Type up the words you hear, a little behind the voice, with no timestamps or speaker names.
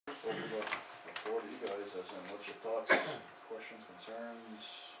as in, what's your thoughts, questions,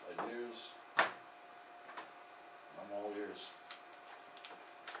 concerns, ideas? I'm all ears.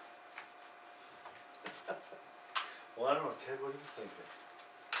 Well, I don't know, Ted, what are you thinking?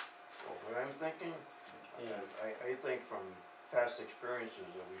 Well, what I'm thinking, Yeah. I think from past experiences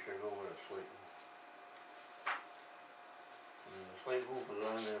that we should go with a slate roof. I mean, the slate roof was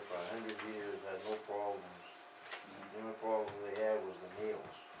on there for 100 years, had no problems. The only problem they had was the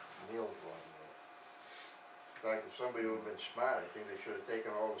nails. The nails were on there. In fact, if somebody would have been smart, I think they should have taken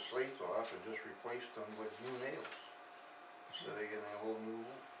all the slates off and just replaced them with new nails. Instead of getting a whole new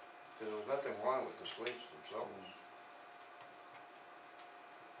roof. Because there was nothing wrong with the slates themselves.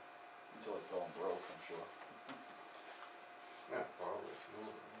 Until it fell and broke, I'm sure. Yeah, probably a few of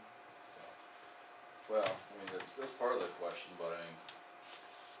them. Well, I mean, that's part of the question, but I mean,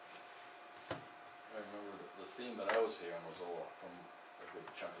 I remember the theme that I was hearing was a lot from a good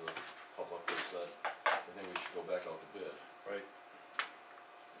chunk of the public that said, I think we should go back out to bid. Right.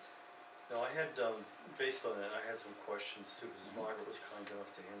 Now, I had, based on that, I had some questions too, because Margaret was kind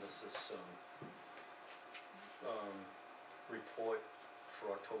enough to hand us this, report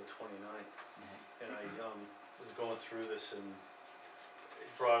for October 29th. And I, was going through this and it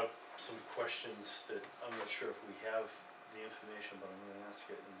brought up some questions that I'm not sure if we have the information, but I'm gonna ask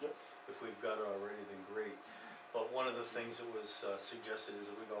it. And Yep. if we've got it already, then great. But one of the things that was, suggested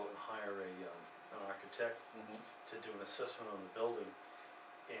is that we go out and hire an architect to do an assessment on the building.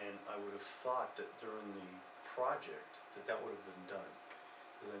 And I would have thought that during the project, that would have been done.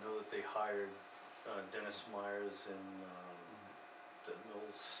 Cause I know that they hired, Dennis Myers and, the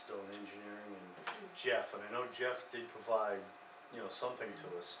Millstone Engineering and Jeff, and I know Jeff did provide, you know, something to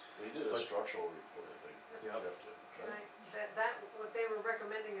us. He did a But- structural report, I think. Yep. Jeff did. Can what they were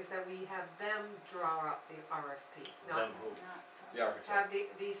recommending is that we have them draw up the RFP, Them not who? The architect.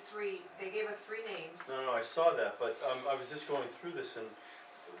 have these three, they gave us three names. No, I saw that, but, I was just going through this and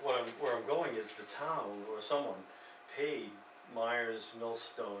where I'm going is the town or someone paid Myers,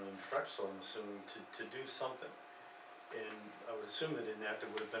 Millstone and Frexel, I'm assuming, to do something. And I would assume that in that there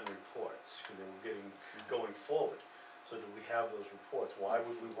would have been reports, cause they were going forward. So do we have those reports? Why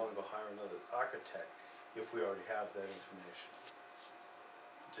would we wanna go hire another architect if we already have that information?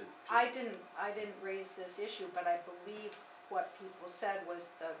 I didn't raise this issue, but I believe what people said was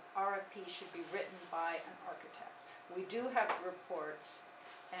the RFP should be written by an architect. We do have the reports,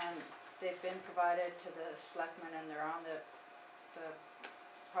 and they've been provided to the selectmen, and they're on the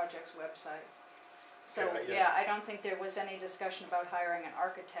project's website. So, Okay, yeah, I don't think there was any discussion about hiring an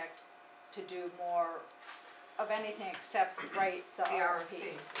architect to do more of anything except write the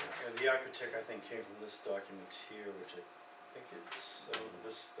RFP. Yeah, the architect, I think, came from this document here, which I think it's,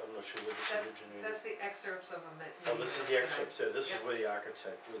 this, I'm not sure where this originated. That's the excerpts of them that. Oh, this is the excerpt, so this is Yep. where the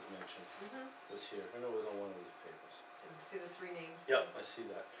architect was mentioned, this here, I know it was on one of these papers. And see the three names? Yep, I see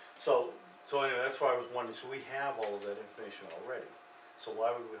that. So anyway, that's why I was wondering, so we have all of that information already, so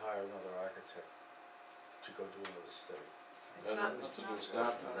why would we hire another architect to go do another study? It's not, That's a not- good it's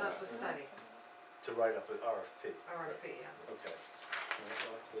stuff. not the study, To write up an RFP? RFP, yes. Okay,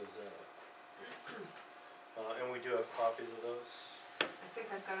 well, that clears that up. And we do have copies of those? I think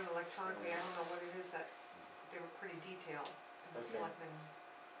I've got it electronically, I don't know what it is that, they were pretty detailed, and the Okay. selectmen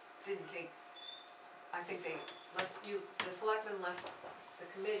didn't take, I think they left the selectmen left the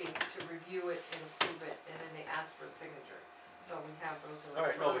committee to review it and approve it, and then they asked for a signature, so we have those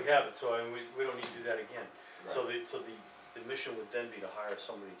Alright, no, we electronically. have it, so I mean, we don't need to do that again. So Right. the mission would then be to hire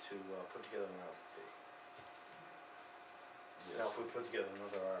somebody to, put together an RFP. Yes. Now, if we put together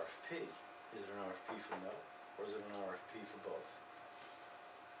another RFP, is it an RFP for metal, or is it an RFP for both?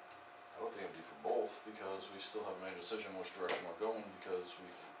 I would think it'd be for both, because we still haven't made a decision which direction we're going, because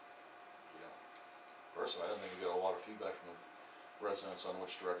we've, you know, personally, I don't think we got a lot of feedback from the residents on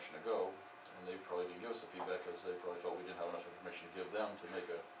which direction to go, and they probably didn't give us the feedback, cause they probably felt we didn't have enough information to give them to make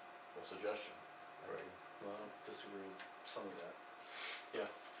a suggestion. Right. Well, I don't disagree with some of that.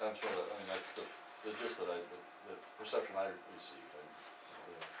 I'm sure that, I mean, that's the gist that the perception I received, and,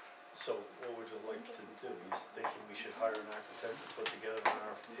 So what would you like to do? You thinking we should hire an architect to put together an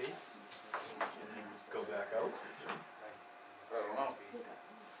RFP? And then go back out? I don't know.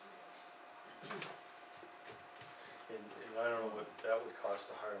 And I don't know what that would cost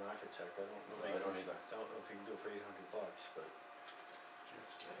to hire an architect, I don't know. I don't either. Don't know if you can do it for $800, but.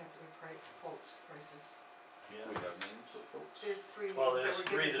 I'd have to write quotes, prices. Yeah. We have names of folks. There's three Well, names there's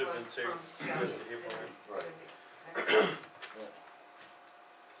that were three given that to have us been from suggested here, Scott. Right. And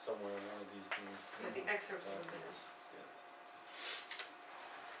Somewhere in one of these being. Yeah, the excerpts from the minutes.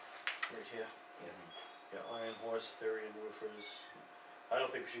 Right here. Mhm. Yeah, Iron Horse, Theory and Roofers, I don't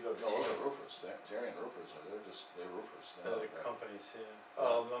think we should go to No, those Terry. are roofers, Terry and roofers, they're roofers, they're The not bad. companies, yeah.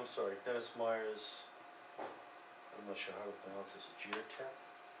 Oh, I'm sorry, Dennis Myers, I'm not sure how to pronounce this, Geotech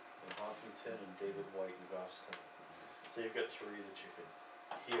in Hopkinton and David White in Goffstown. So you've got three that you can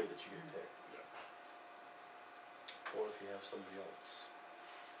hear that you can pick. Yeah. Or if you have somebody else.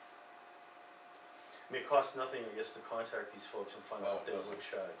 I mean, it costs nothing, I guess, to contact these folks and find out what No, it they would doesn't.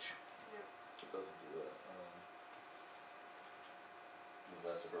 charge. It doesn't do that, if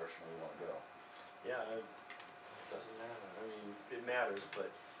that's the direction we wanna go. Yeah, it doesn't matter, I mean, it matters,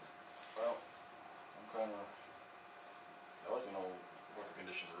 but Well, I'm kinda, I'd like to know what the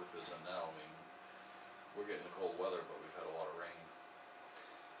condition of the roof is in now, I mean, we're getting the cold weather, but we've had a lot of rain.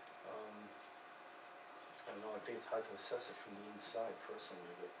 I don't know, I think it's hard to assess it from the inside personally,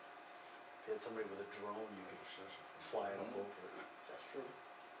 but if you had somebody with a drone, you could fly it up Mhm. over it. That's true.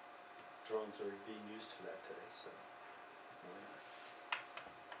 Drones are being used for that today, so.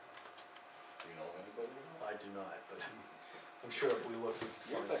 Do you know of anybody with one? I do not, but I'm sure if we look, we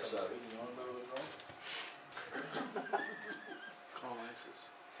can You're find tech somebody. savvy, do you know anybody with a drone? Call ISIS.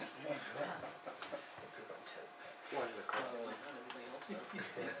 Pick on Ted. Fly the car.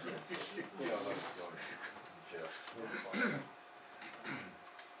 You know, I'm just going, just.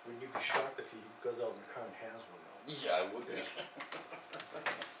 Wouldn't you be shocked if he goes out in the car and has one though? Yeah, I would be.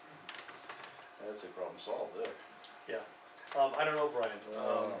 That's a problem solved there. Yeah, I don't know, Brian,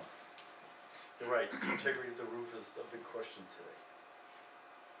 Uh, you're right, the integrity of the roof is a big question today.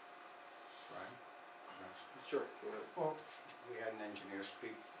 Right. Sure, go ahead. Well, we had an engineer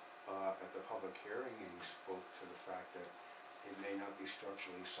speak at the public hearing, and he spoke to the fact that it may not be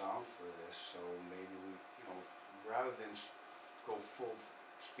structurally sound for this, so maybe we, you know, rather than go full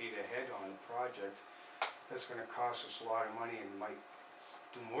speed ahead on a project that's gonna cost us a lot of money and might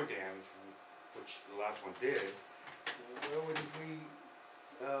do more damage, which the last one did, where would we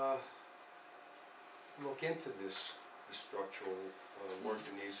look into this, the structural work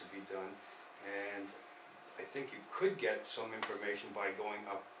that needs to be done? And I think you could get some information by going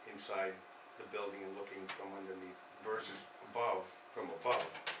up inside the building and looking from underneath versus above, from above.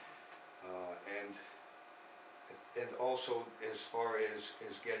 And also as far as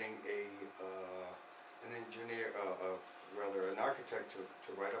getting an engineer, rather an architect to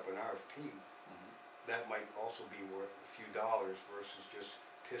write up an RFP, that might also be worth a few dollars versus just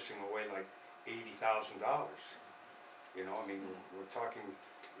pissing away like $80,000. You know, I mean, we're talking,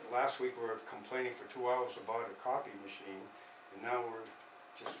 last week we were complaining for 2 hours about a copy machine, and now we're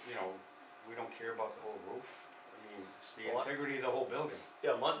just, you know, we don't care about the whole roof. I mean, it's the Well, integrity of the whole building.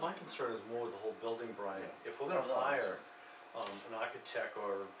 Yeah, my concern is more with the whole building, Brian. If we're gonna hire an architect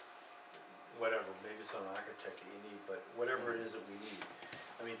or whatever, maybe it's not an architect that you need, but whatever it is that we need.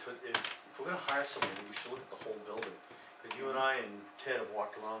 I mean, if we're gonna hire somebody, we should look at the whole building, cause you and I and Ted have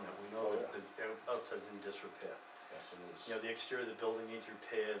walked around that, we know Oh, that the outside's in disrepair. Yes, it is. You know, the exterior of the building needs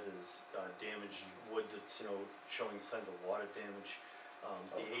repair, there's damaged wood that's, you know, showing signs of water damage.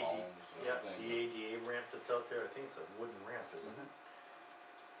 The columns and yeah, everything. the ADA ramp that's out there, I think it's a wooden ramp, isn't it?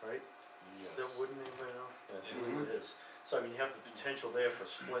 Right? Yes. Is that wooden, anybody know? Yeah, I Mhm. believe it is. So I mean, you have the potential there for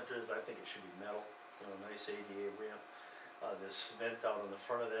splinters, I think it should be metal, you know, nice ADA ramp. There's cement out on the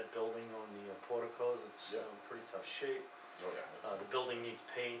front of that building on the porticos, it's Yep. pretty tough shape. Oh, yeah. The building needs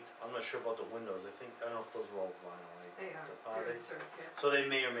paint, I'm not sure about the windows, I don't know if those are all vinyl, They are, they're inserts, yeah. so they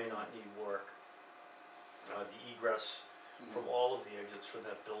may or may not need work. The egress from all of the exits for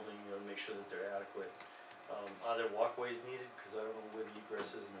that building, you know, make sure that they're adequate. Are there walkways needed, cause I don't know where the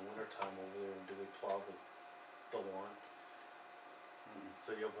egress is in the winter time over there, and do they plow the lawn?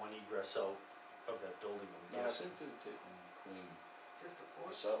 So you have one egress out of that building, I'm No, I guessing. think they take and clean Just the the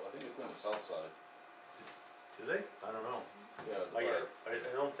porch. south, I think they clean the south side. Do they? I don't know. Yeah, the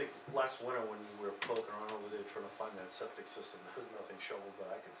I don't think, last winter when we were poking around over there trying to find that septic system, there was nothing shoveled that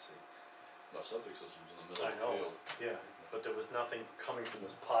I could see. no, septic system's in the middle I of the know. field. Yeah, but there was nothing coming from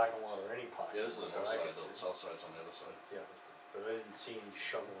this parking lot or any parking Yeah, this is the lot north that I side, could though, the see. south side's on the other side. Yeah, but I didn't see any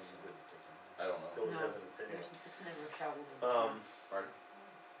shoveling I don't know. that was No. evident anyway. It's never shoveled in. Pardon?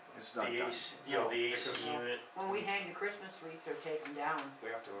 It's The not done. AC, you know, the AC because- unit, When we hang the Christmas wreaths, they're taken down. We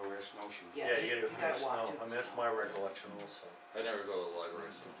have to wear snowshoes. Yeah, yeah, you gotta go you through the gotta walk snow, through I the mean, that's snow. my recollection also. I never go to the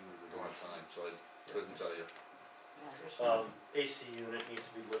library, so don't have time, so I couldn't tell you. Yeah, there's snow. AC unit needs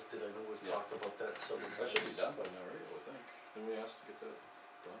to be lifted, I know we've Yeah. talked about that several times. That should be done by now, right, I think. Didn't we ask to get that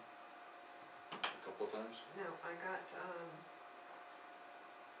done? A couple of times? No, I got,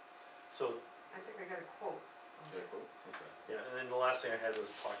 So, I think I got a quote. Yeah, cool, okay. yeah, and then the last thing I had was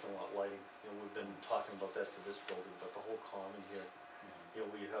parking lot lighting, you know, we've been talking about that for this building, but the whole common here, you know,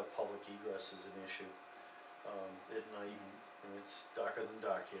 we have public egress is an issue, at night. and it's darker than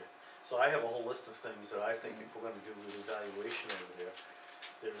dark here. So I have a whole list of things that I think if we're gonna do an evaluation over there,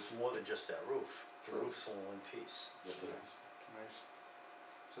 there is more than just that roof. The True. roof's only one piece. Yes, it is. Nice.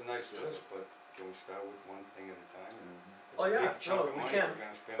 It's a nice Yeah. list, but can we start with one thing at a time? And Oh, it's a yeah, big chunk no, of we money can, we're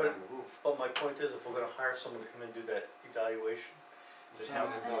gonna spend but- on the roof. But my point is, if we're gonna hire someone to come in and do that evaluation, It's then have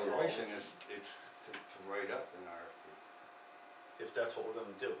not them an do it all. evaluation, it's to write up an RFP. If that's what we're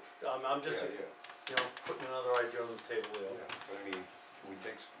gonna do. I'm just, Yeah, you know, putting another idea on the table there. yeah, but I mean, can we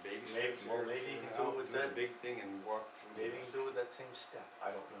take baby Maybe- steps well, here, maybe you figure can it do it out, with do the that. big thing and walk through the Maybe you rest. can do it with that same step, I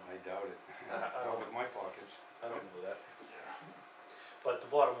don't know. I doubt it. I Not with my pockets. I don't know that. Yeah. But the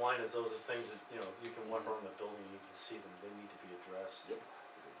bottom line is, those are things that, you know, you can walk around the building and you can see them, they need to be addressed. Yep.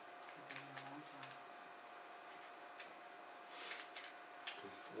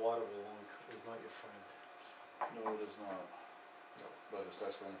 Cause water is not your friend. No, it is not. No. But it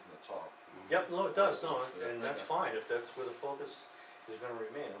starts going from the top. Yep, no, it does, no, Yeah, and that's yeah. fine, if that's where the focus is gonna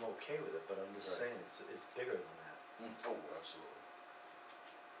remain, I'm okay with it, but I'm just Right. saying, it's bigger than that. Oh, absolutely.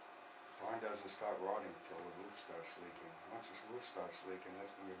 Barn doesn't start rotting until the roof starts leaking. Once the roof starts leaking, that's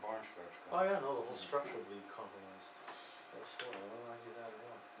when your barn starts Oh, going. yeah, no, the whole structure will be compromised. Absolutely, I don't argue that at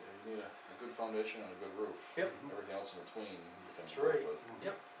all. Yeah, you need a good foundation and a good roof. Yep. Everything else in between you can That's work right. with.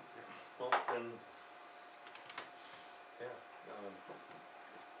 Yep. Well, then, yeah,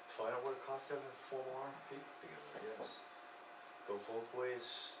 find out what it costs to have a formal RFP together, I guess. Go both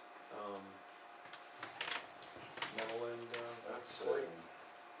ways, metal and, That's, slate. you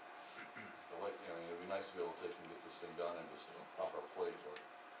know, it'd be nice to be able to take and get this thing done and just off our plate, but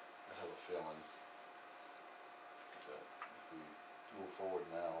I have a feeling that if we move forward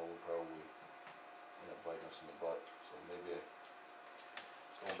now, we'll probably end up biting us in the butt, so maybe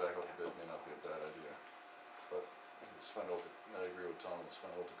going back up a bit may not be a bad idea. But let's find out, I agree with Tom, let's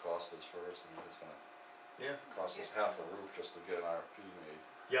find out what the cost is first, and it's gonna Yeah, cost us half the roof just to get an RFP made.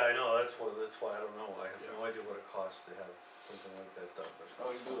 yeah, I know, that's why I don't know, I have Yeah. no idea what it costs to have something like that done, but. Oh,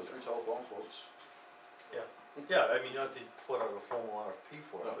 you can do the 3 telephone quotes. Yeah, I mean, not to put out a formal RFP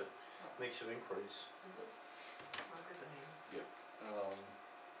for it, No. but make some inquiries. Look at the names. Yeah.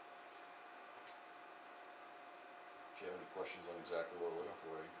 If you have any questions on exactly what we're looking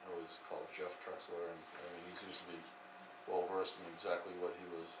for, you can always call Jeff Trexler, and, I mean, he seems to be well versed in exactly what he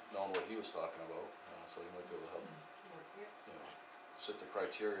was, knowing what he was talking about, so he might be able to help, Yeah. you know, set the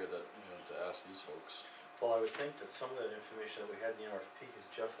criteria that, you know, to ask these folks. Well, I would think that some of that information that we had in the RFP, cause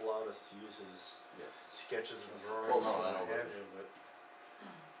Jeff allowed us to use his Yeah. sketches and drawings Well, no, I and know, what have you, but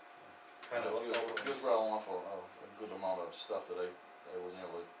kinda He was rattling off a good amount of stuff that I wasn't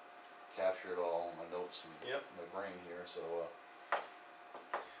able to capture it all in my notes and Yep. my brain here, so,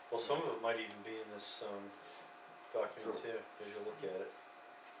 well, some of it might even be in this, document True. here, as you look at it.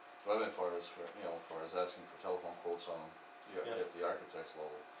 but I meant far as for, you know, far as asking for telephone quotes on, Yeah. at the architect's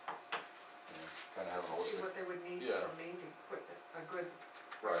level. You know, kinda having a See holistic, what they would need Yeah. from me to put a good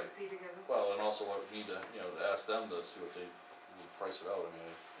right, RFP together. well, and also what we need to, you know, to ask them to see what they would price it out, I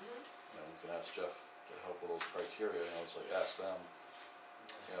mean, you know, we can ask Jeff to help with those criteria, you know, it's like, ask them,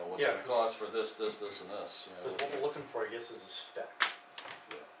 you know, what's it Yeah, gonna 'cause- cost for this, this, this, and this, you know. Cause what we're looking for, I guess, is a spec.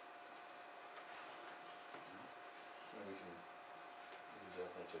 Yeah. Yeah, we can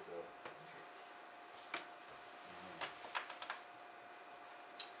definitely take it up.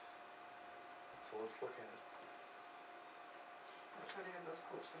 So let's look at it. I'll try to have those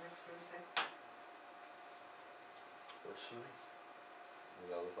quotes for next Thursday. Works for me.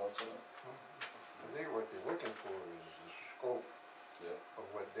 Any other thoughts on it? I think what they're looking for is the scope Yeah. of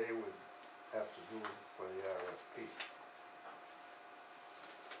what they would have to do for the RFP.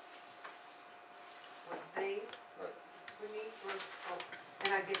 What they Right. would need was,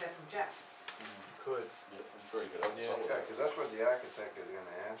 and I'd get that from Jeff, Could. Yeah, I'm sure you could help us Yeah. out with Yeah, that. cause that's what the architect is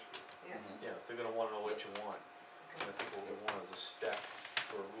gonna ask you. yeah. Mhm. Yeah, they're gonna wanna know what you want, and I Okay. think what we want is a spec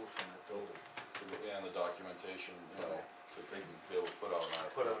for a roof in that building. Yeah, and the documentation, you know, that they can be able to put out an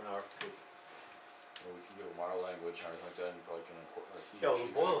RFP. Put on an RFP. You know, we can give them our language and everything like that, and you probably can incorporate, he Yeah, or well, she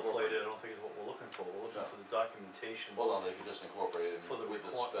the can boilerplate, incorporate. I don't think is what we're looking for, we're looking No. for the documentation Well, no, they could just incorporate it for the with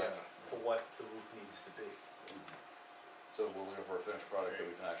the yeah, spec. for what the roof needs to be. So we're looking for a finished product that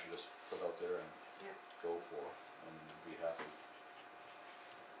we can actually just put out there and Yeah. go for and be happy.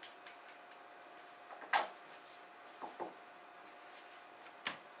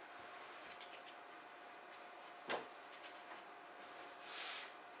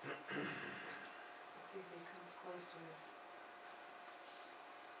 Let's see if he comes close to his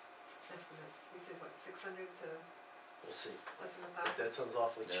estimates. He said, what, 600 to We'll see, less than that 1,000? sounds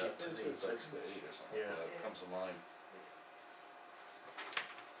awfully Yeah, cheap to it's me, but 6 to 8 or something like Yeah. that, Yeah. comes to mind.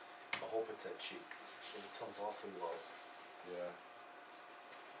 I hope it's that cheap, but it sounds awfully low. yeah.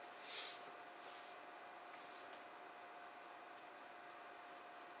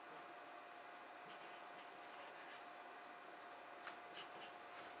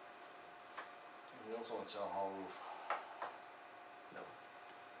 Anything else on the town hall roof? No.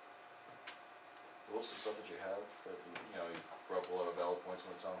 The list of stuff that you have, that you know, you brought up a lot of valid points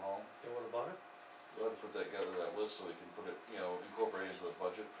on the town hall. And what about it? We'll have to put that together, that list, so we can put it, you know, incorporate into the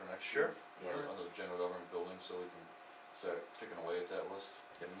budget for next year. You know, Sure. under the general government building, so we can start ticking away at that list.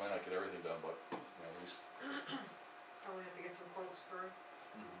 We might not get everything done, but, you know, at least. Probably have to get some quotes for,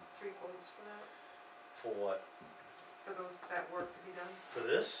 3 quotes for that, For what? for those, that work to be done. For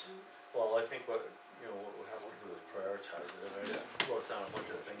this? Mm. Well, I think what we have to do is prioritize it, and I just wrote down a bunch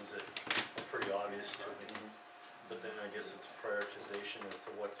of things that are pretty obvious to me. But then I guess it's prioritization as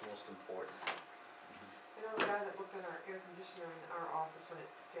to what's most important. I know the guy that looked at our air conditioner in our office when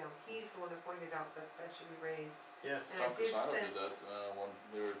it failed, he's the one that pointed out that that should be raised. Yeah. And I Tom did Casano send, did that, when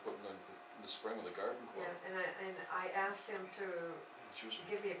they were putting in the spring with the garden club. yeah, and I asked him to She was,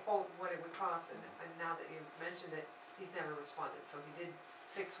 give me a quote what it would cost, and now that you mentioned it, he's never responded, so he did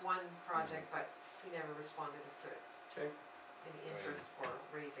fix one project, but he never responded as to Okay. any interest for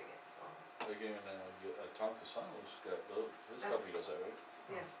raising it, so, again, Tom Casano's got, his That's- company does that, right?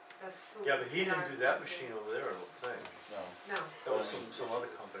 yeah, that's who. Yeah, but he in didn't our do that company- machine over there, I don't think. No. No, That was some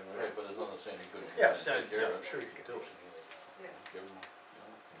other company, Right, right? but it's not the same, you couldn't. Yeah, take care of I'm it. sure you could do it. yeah, Give him, you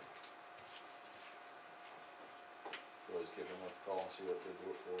know. You always give him a call and see what they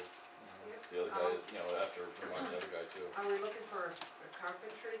do it for. Yep. The other guy, you know, after, remind the other guy too. are we looking for a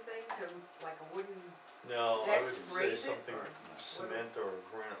carpentry thing to, like a wooden, No, I Deck, would say raise it, something or cement or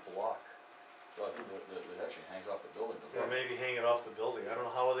granite block. So I think it actually hangs off the building, Or doesn't it? maybe hang it off the building, I don't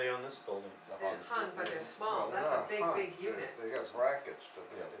know, how are they on this building? The they're hung, but they're small, Well, that's a yeah, big, huh, big unit. They got brackets that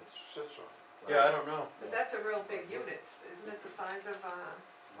Yeah. it sits on. Yeah, I don't know, But that's a real big unit, isn't it the size of,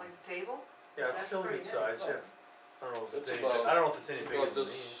 like a table? yeah, it's That's still pretty good heavy. size, yeah. I don't know if it's It's any, about- I don't know if it's any It's bigger about than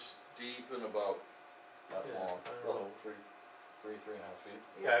these. this deep and about that Yeah, long, I don't about know. three and a half feet.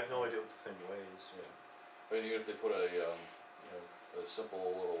 Yeah, I have no idea what the thing weighs. Yeah. I mean, even if they put a, you know, a simple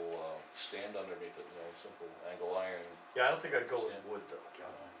little, stand underneath it, you know, simple angle iron. Yeah, I don't think I'd go with Stand. wood though,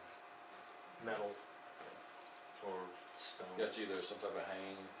 metal or stone. Yeah, it's either some type of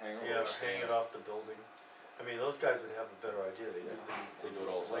hanger Yeah, or or a stand. hang it off the building. I mean, those guys would have a better idea, they do They do it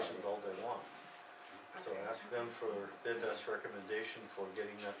all the time. installations all day long. So Okay. ask them for their best recommendation for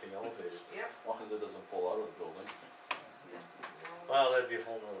getting that thing elevated. Yep. As long as it doesn't pull out of the building. Well, that'd be a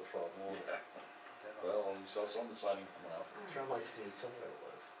whole nother problem, wouldn't it? Well, you saw some of the siding coming off. Termites need somewhere to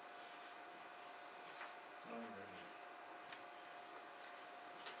live.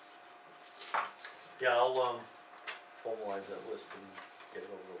 Yeah, I'll formalize that list and get it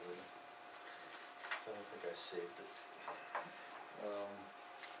over to Lee. I don't think I saved it.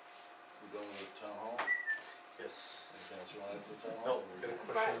 We going to the town hall? Yes. Anything else you want to add to the town No, hall? got a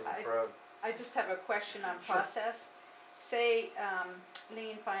question in the crowd. I just have a question on Sure. process. Say,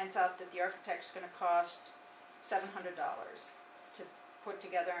 Lean finds out that the architect's gonna cost $700 to put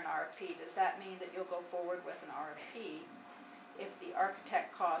together an RFP. Does that mean that you'll go forward with an RFP? If the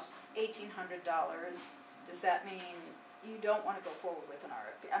architect costs $1,800, does that mean you don't wanna go forward with an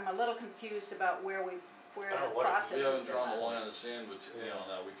RFP? I'm a little confused about where I the don't know what it- process We is. haven't drawn the done. line in the sand, but, you know,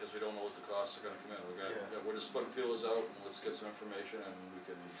 Yeah. now, because we don't know what the costs are gonna come in, Yeah. we're just putting feelers out and let's get some information and we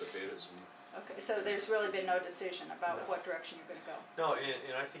can debate it some. Okay, so there's really been no decision about No. what direction you're gonna go? No,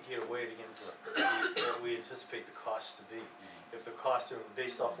 and I think you gotta weigh it against what we anticipate the cost to be. If the costs are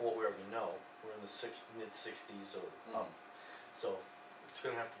based off of what we already know, we're in the mid-60s or up. So it's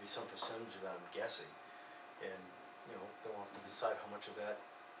gonna have to be some percentage of that, I'm guessing. And, you know, then we'll have to decide how much of that,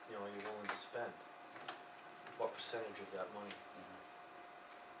 you know, you're willing to spend. What percentage of that money.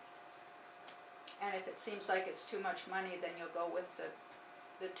 And if it seems like it's too much money, then you'll go with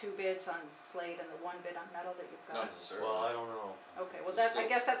the 2 bids on slate and the 1 bid on metal that you've Not got? necessarily. Well, I don't know. Okay, well It's that, I still-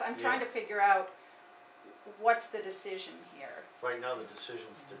 guess that's, I'm trying to figure out what's the decision here. Right now, the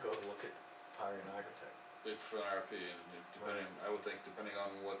decision's to go look at hiring an architect. For an RFP, and depending, I would think depending on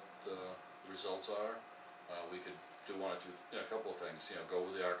what the results are, we could do one or two, you know, a couple of things, you know, go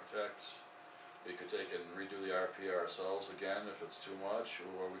with the architects. We could take and redo the RFP ourselves again if it's too much,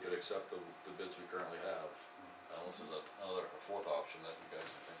 or we could accept the bids we currently have. Unless there's a fourth option that you guys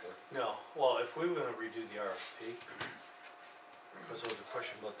can think of. No, well, if we were gonna redo the RFP, because there was a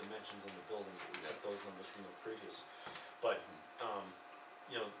question about dimensions in the building, but we took those numbers from the previous. But,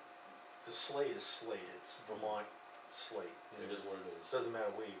 you know, the slate is slate, it's Vermont slate. It is what it is. Doesn't matter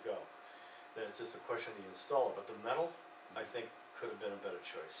where you go, then it's just a question of the installer, but the metal, I think, could have been a better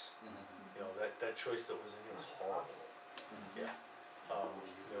choice. Mhm. You know, that choice that was in here was horrible. Yeah.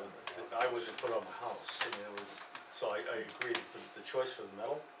 You know, I wouldn't put it on my house, I mean, it was, so I agree, the choice for the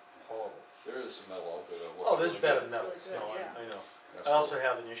metal, horrible. There is some metal out there that Oh, looks there's really better good. metals, Really no, good, yeah. I know. I Absolutely. also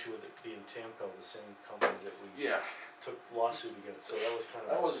have an issue with it being Tamco, the same company that we Yeah, took lawsuit against, so that was kind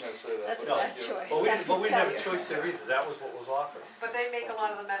of. I wasn't gonna say that, That's but a thank bad you. choice. But we didn't have a Tell you. choice there either, that was what was offered. But they make a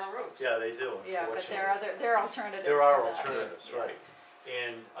lot of the metal roofs. Yeah, they do, Yeah, but unfortunately. there are alternatives to There are that. alternatives, Yeah. right,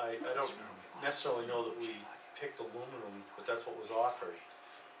 and I don't necessarily know that we picked aluminum, but that's what was offered.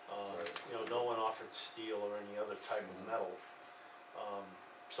 Right. You know, no one offered steel or any other type of Mhm. metal.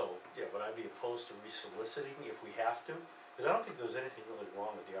 So, yeah, would I be opposed to resoliciting if we have to? Cause I don't think there's anything really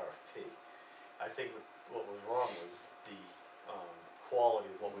wrong with the RFP. I think what was wrong was the, quality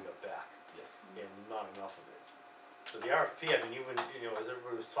of what we got back. Yeah. And not enough of it. So the RFP, I mean, even, you know, as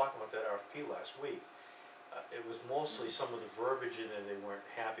everybody was talking about that RFP last week, it was mostly some of the verbiage in there they weren't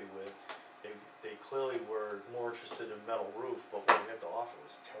happy with. They clearly were more interested in metal roof, but what we had to offer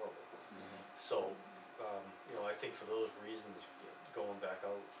was terrible. Mhm. So, you know, I think for those reasons, you know, going back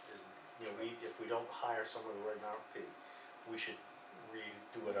out is, you know, if we don't hire someone to write an RFP, we should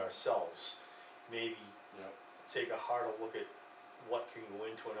redo it ourselves. Maybe Yeah. take a harder look at what can go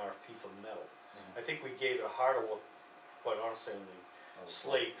into an RFP for metal. Mhm. I think we gave it a harder look, quite honestly, on the Oh,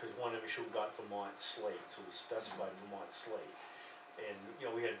 slate, cause one of issue we got Vermont slate, so we specified Vermont slate. And, you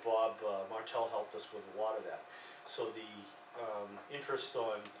know, we had Bob Martell helped us with a lot of that. So the, interest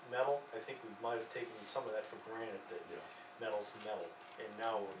on metal, I think we might have taken some of that for granted, that Yeah. metal's metal, and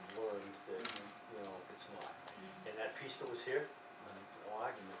now we've learned that, you know, it's not. And that piece that was here, no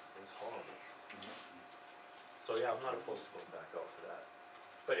argument, is horrible. So, yeah, I'm not opposed to going back out for that.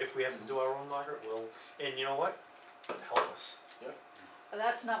 But if we have to do our own market, we'll, and you know what, help us.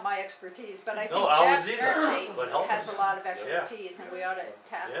 That's not my expertise, but I think No, ours Jeff either, certainly but help has us. a lot of Yeah. expertise, and we ought to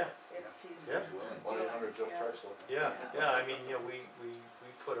tap Yeah. it if he's. Yeah. 1-800 Jeff Yeah. Trexler. Yeah, Yeah. yeah, I mean, you know, we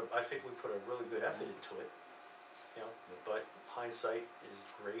put I think we put a really good effort into it, you know, but hindsight is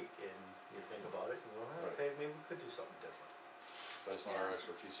great, and you think about it, and you go, "Oh, Right. okay, maybe we could do something different." But it's not our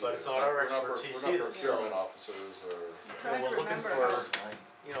expertise either. But it's not our we're not expertise we're either, not so- procurement officers or. Trying We're to looking remember for,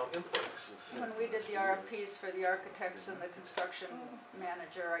 you know, input. When we did the RFPs for the architects and the construction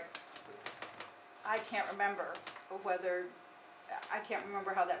manager, I can't remember whether, I can't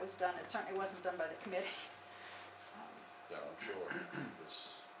remember how that was done, it certainly wasn't done by the committee. Yeah, I'm sure, because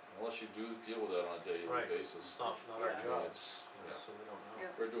unless you do deal with that on a daily Right. basis, It's not our Yeah. job, it's, you know, so we don't know. Yeah.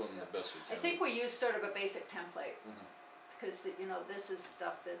 we're doing the best we I can. think we used sort of a basic template, Mhm. because, you know, this is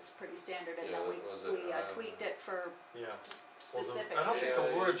stuff that's pretty standard, and Yeah, then that was it. we tweaked it for Yeah, well, specifics. I don't think Yeah,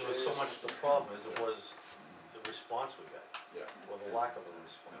 the words was so it's- much the problem as it was the response we got, Yeah. or the lack of a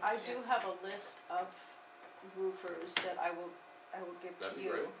response. I do have a list of roofers that I will give to That'd be you.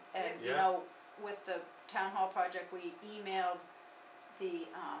 great. And, you Yeah. know, with the town hall project, we emailed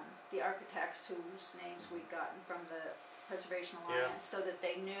the architects whose names we'd gotten from the Preservation Yeah. Alliance, so that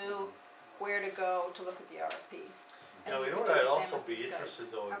they knew where to go to look at the RFP. And Now, we you know could what do I'd the same also with be these guys.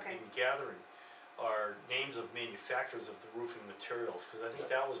 interested though Okay. in gathering are names of manufacturers of the roofing materials, cause I think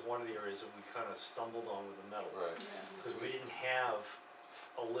Yeah. that was one of the areas that we kinda stumbled on with the metal. Right, Yeah, Cause we didn't have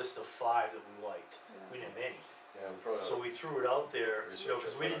a list of 5 that we liked, we yeah. didn't have any, yeah, we probably. so we threw it out there, you know, Research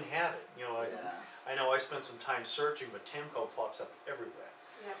cause it we better. didn't have it, you know, Yeah. I know I spent some time searching, but Tamco pops up everywhere.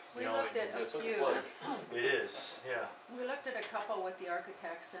 Yeah. We You know, looked at a It's like a few, plague. It is, yeah, we looked at a couple with the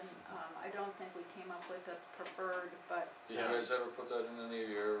architects, and, I don't think we came up with a preferred, but Did Yeah. you guys ever put that in any of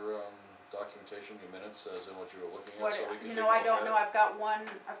your, documentation, your minutes, as in what you were looking at, what, so we can you take know, a I look don't at know, it?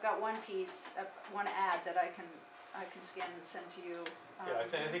 I've got one piece, one ad that I can scan and send to you. yeah, I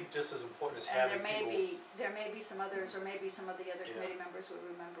think just as important as And having people. there may be some others, or maybe some of the other Yeah. committee members would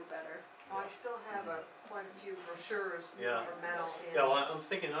remember better. Oh, I still have quite a few brochures Yeah. for metal and. Yeah, well, I'm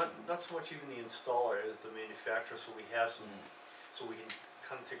thinking not so much even the installer as the manufacturer, so we have some, so we can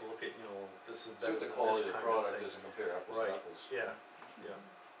kinda take a look at, you know, this is See better what than the this quality of the kind of product thing. is and compare apples to Right. apples. Yeah, yeah,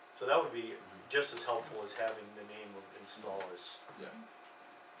 so that would be just as helpful as having the name of installers. Yeah.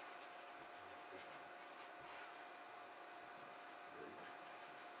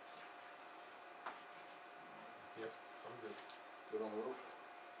 I'm good. Good on the roof?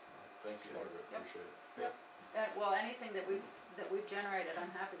 Thank you, Margaret, Yep. appreciate it. Well, anything that we've generated,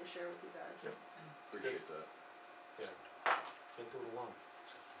 I'm happy to share with you guys. Yep. Appreciate that. Can't do it alone.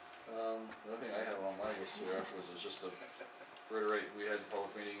 The other thing I had on my list here afterwards is just to reiterate, we had a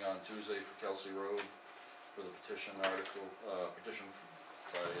public meeting on Tuesday for Kelsey Road for the petition article, petition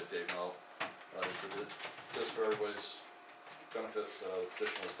by Dave Knoll. Just for everybody's benefit, the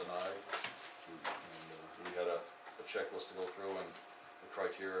petition was denied. And, we had a checklist to go through, and the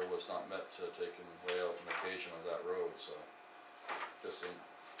criteria was not met to take and lay out an occasion of that road, so. Just an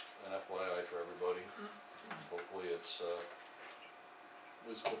FYI for everybody, hopefully it's, at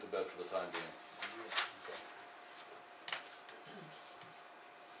least put to bed for the time being.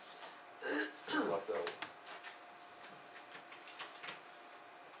 Lucked out.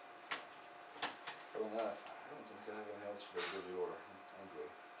 Other than that, I don't think I have anything else for the order, I'm good.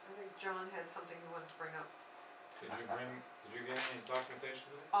 I think John had something he wanted to bring up. Did you get any documentation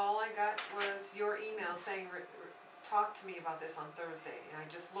today? All I got was your email saying, talk to me about this on Thursday, and I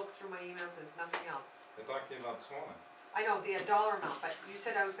just looked through my emails, there's nothing else. They talked to you about this morning. I know, the dollar amount, but you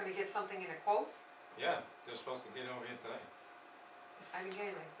said I was gonna get something in a quote? Yeah, they're supposed to get over here today. I didn't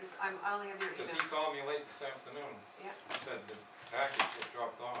get anything, I only have your Cause email. he called me late this afternoon, Yeah, said the package was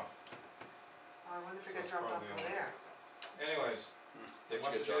dropped off. I wonder if it got So it's dropped off probably from on- there. Anyways, they What'd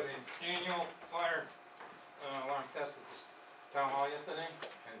went you to get, do the annual fire alarm test at the town hall yesterday,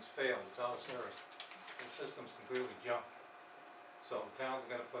 and it's failed, it's out of service. The system's completely junk. So the town's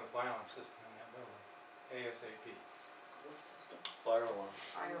gonna put a fire alarm system in that building, ASAP. Fire alarm.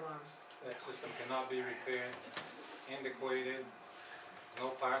 Fire alarms. That system cannot be repaired, antiquated, there's no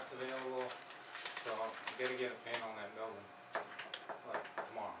parts available, so you gotta get a panel on that building, like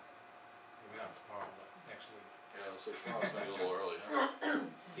tomorrow. Maybe not tomorrow, but next week. Yeah, so tomorrow's gonna be a little early, huh?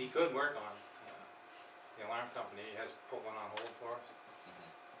 He could work on, the alarm company has put one on hold for us.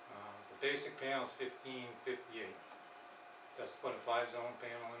 The basic panel's 1558. That's put a 5-zone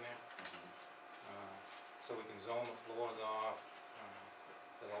panel in there, so we can zone the floors off.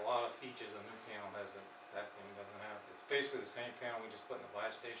 There's a lot of features a new panel has that thing doesn't have. It's basically the same panel we just put in the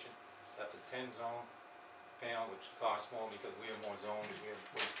fire station. That's a 10-zone panel, which costs more because we have more zones. We have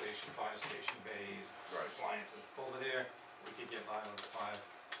police station, fire station, bays, Right. appliances. Over there, we could get by with a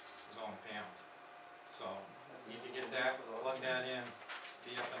 5-zone panel. So you can get that, plug that in,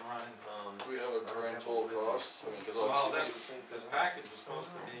 be up and running. Do we have a grand total cost? I mean, cause Well, obviously, this package was supposed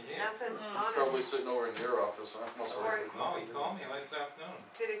to be here. Nothing he's probably honest. sitting over in your office, huh, most Or- likely. No, he called me last afternoon.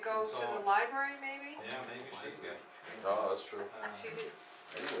 Did it go to the So- library maybe? Yeah, maybe she's good. Oh, that's true. She did,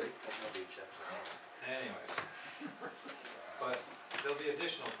 Anyway, Anyways. But there'll be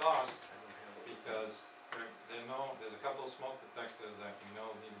additional cost because there's a couple of smoke detectors that we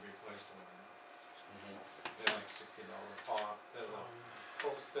know need to be replaced over there. They're like $60 pop. There's a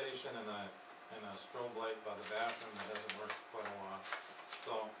post station and a strobe light by the bathroom that hasn't worked for quite a while.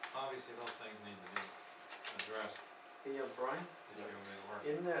 So obviously those things need to be addressed Hey, Brian, to be able to work.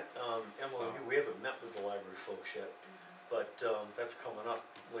 in that, MOU, we haven't met with the library folks yet, but, that's coming up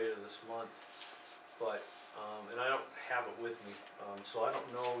later this month. But, and I don't have it with me, so I don't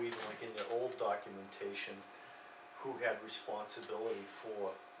know even like in the old documentation, who had responsibility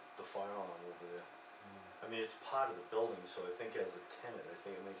for the fire alarm over there. I mean, it's part of the building, so I think as a tenant, I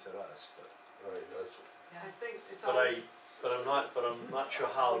think it makes it us, but. right, that's, I think it's But always, but I'm not sure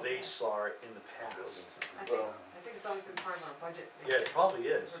how they saw it in the past. I think it's always been part of our budget. Yeah, it probably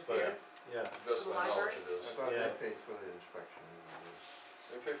is, but, Repairs. yeah. best of my knowledge it I is. thought Yeah. they paid for the inspection.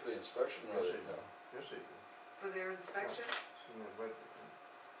 They pay for the inspection, or they, no? Yes, they do. For their inspection? It's in the budget.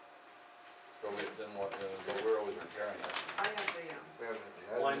 But we, then what, but we're always repairing that. I have the, It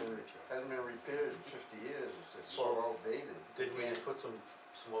hasn't been repaired in 50 years, it's so Well, outdated. Did we put some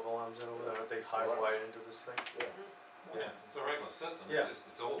smoke alarms in over there, aren't they hardwired into this thing? Yeah, it's a regular system, Yeah. it's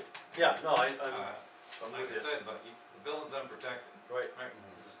old. Yeah, no, I'm Like with I you. said, but the building's unprotected, Right, right,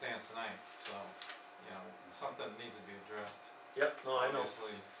 as it stands tonight, so, something needs to be addressed. yep, no, I know.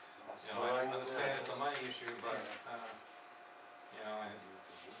 Obviously, I understand it's a money issue, but,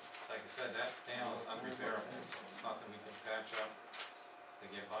 like I said, that panel is unrepairable, so it's nothing we can patch up to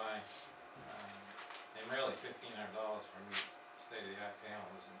get by. And really $1,500 for a new state-of-the-art panel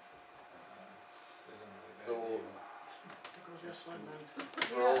isn't really bad So, deal.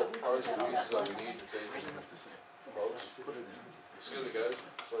 for all the parts and pieces that we need to take and quotes, excuse me guys,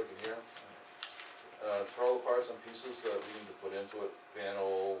 so I can hear 'em. For all the parts and pieces that we need to put into it,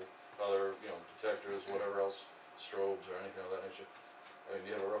 panel, other, detectors, whatever else, strobes or anything of that nature. I mean, do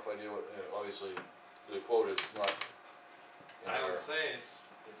you have a rough idea what, obviously, the quote is not in I our, would say it's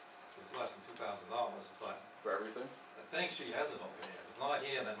less than $2,000, but for everything? I think she has it over there. If it's not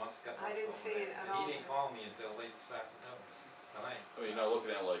here, then must have got I it didn't over see there. it at And all. he didn't call me until late this afternoon, tonight. I mean, you're not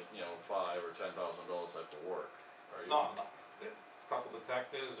looking at like, $5,000 or $10,000 type of work, are you? No, a couple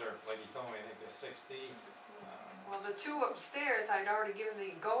detectives, or like he told me, I think there's 60. well, the two upstairs, I'd already given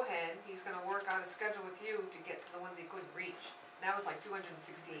the go-ahead, he's gonna work out a schedule with you to get to the ones he couldn't reach. That was like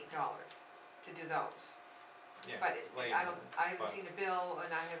 $268 to do those. Yeah, But late, I haven't but seen a bill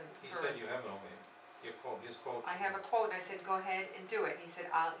and I haven't He heard. said you have it over here. Your quote, his quote. I have a quote, and I said, go ahead and do it, he said,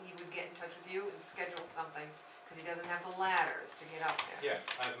 he would get in touch with you and schedule something, cause he doesn't have the ladders to get up there.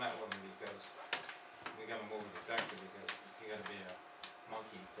 Yeah, I've met with him because we gotta move the detective because you gotta be a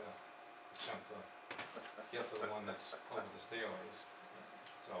monkey to attempt to get to the one that's over the stairways.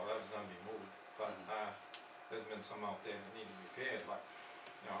 So that was gonna be moved, but, there's been some out there that need to be repaired, but,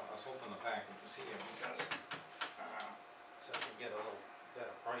 you know, I was hoping the package was here because, so I could get a little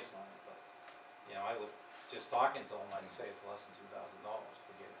better price on it, but, you know, I would, just talking to him, I'd say it's less than $2,000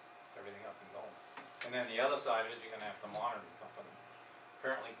 to get everything up and going. And then the other side is you're gonna have to monitor the company.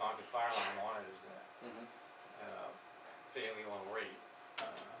 Currently, Concord Fire Line monitors that at a fairly low rate,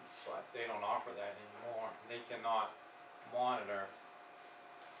 but they don't offer that anymore. They cannot monitor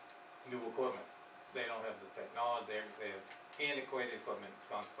new equipment. They don't have the technology, they have antiquated equipment,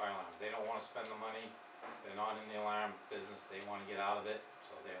 Concord Fire Line. They don't wanna spend the money, they're not in the alarm business, they wanna get out of it,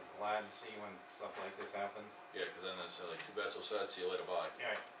 so they're glad to see when stuff like this happens. Yeah, cause then it's like, too bad so sad, see you later, bye.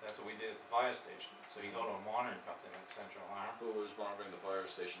 Yeah, that's what we did at the fire station, so you go to a monitoring company like Central Alarm, Who was monitoring the fire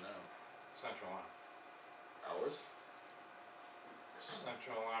station now? Central Alarm. Ours?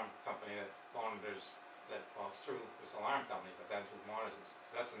 Central Alarm Company that monitors, that, well, it's through this alarm company, but that's who monitors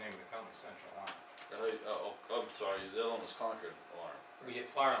it, that's the name of the company, Central Alarm. I'm sorry, the other one was Concord Alarm. We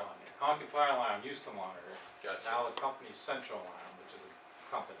get fire alarm, yeah, Concord Fire Alarm used to monitor it, Gotcha. now the company's Central Alarm, which is a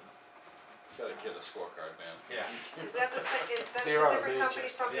company. Gotta get a scorecard, man. Yeah, Is that that's a They're out of different company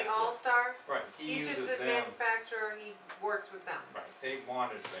Manchester. from the Yeah. All-Star? right, he He's uses just the them, manufacturer, he works with them. right, they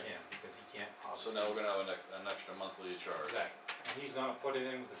monitor for him, because he can't So obviously. now we're gonna have an extra monthly charge. Exactly, and he's gonna put it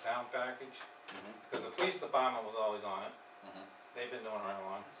in with the town package, Mhm, cause the police department was always on it, mhm. they've been doing it right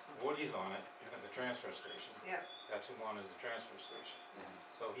along, Woody's on it, at the transfer station. Yep. That's who monitors the transfer station. Mhm.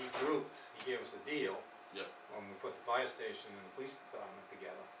 So he gave us a deal. Yep. When we put the fire station and the police department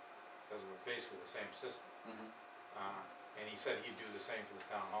together, cause we're basically the same system. Mhm. And he said he'd do the same for the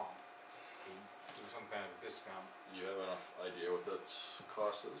town hall. He'd do some kind of discount. You have enough idea what that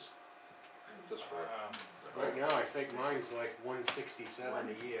cost is? Just for. Right now, I think mine's like 167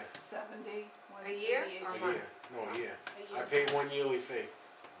 a year. 170, A year or A month? year, no, a year. I pay one yearly fee.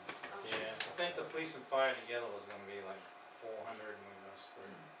 Yeah, I think the police and fire together was gonna be like 400 and we must split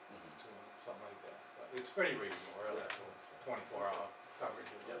Mhm. something like that. But it's pretty reasonable, really, for 24-hour coverage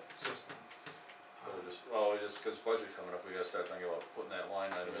of the system. Just cause budget coming up, we gotta start thinking about putting that line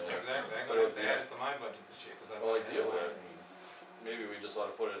item in there. Exactly, I'm But gonna it- add it to my budget this year, cause I've. Well, ideally, I mean, maybe we just ought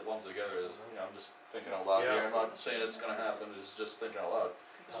to put it lumped together as, you know, I'm just thinking out loud here, Yeah. I'm not saying it's gonna happen, it's just thinking out loud.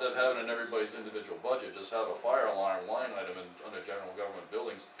 Instead of having it in everybody's individual budget, just have a fire alarm line item under general government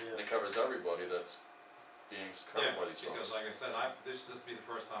buildings, and Yeah, it covers everybody that's being covered by these Yeah, because folks. like I said, this be the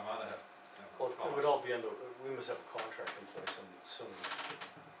first time I'd have. well, it would all be under, we must have a contract in place, I'm assuming,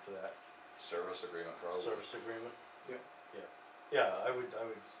 for that Service agreement probably. service agreement. Yeah. Yeah, I would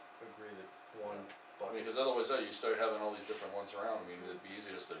agree that one I mean, bucket, cause otherwise, you start having all these different ones around, I mean, it'd be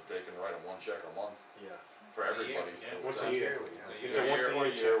easier just to take and write them one check a month yeah. for A year, everybody. yeah. Once a year. Yearly, huh? It's a once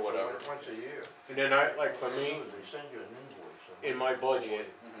a year check. whatever. Once a year. And then I, like for me, They send you an invoice. so in my budget,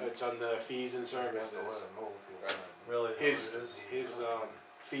 Mhm. it's under fees and you have to let services. them know if you Right. want. Really, how it His, is? his,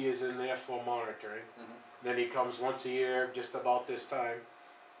 fee is in there for monitoring. Mhm. Then he comes once a year, just about this time,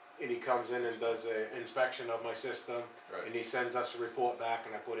 and he comes in and does a inspection of my system, and Right, he sends us a report back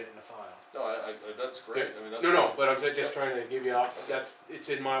and I put it in the file. no, that's great, I mean, that's. No, but I'm just trying to give you, it's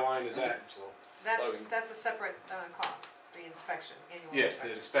in my line as that, so. That's a separate, cost, the inspection, annual Yes,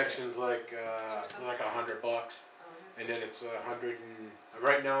 the inspection. inspection's like $100, Oh, it is. and then it's 100 and,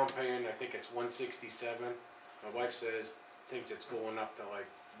 right now I'm paying, I think it's 167. My wife thinks it's going up to like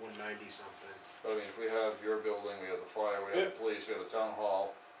 190 something. But I mean, if we have your building, we have the fire, we have Yep. the police, we have the town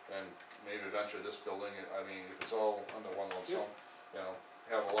hall, and maybe eventually this building, I mean, if it's all under one lump sum, you know,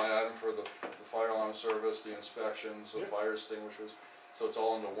 have a line item for the fire alarm service, the inspections, the Yep. fire extinguishers, so it's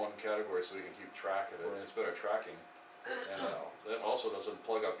all under one category, so we can keep track of it, and it's better tracking. And, that also doesn't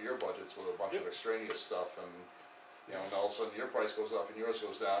plug up your budgets with a bunch of Yep. extraneous stuff, and, you know, and all of a sudden your price goes up and yours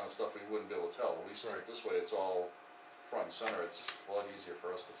goes down and stuff we wouldn't be able to tell, at least Right. this way it's all front and center, it's a lot easier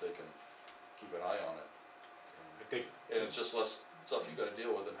for us to take and keep an eye on it. I think, And it's just less stuff you gotta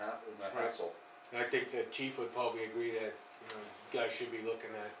deal with and that Right. hassle. I think the chief would probably agree that, you guys should be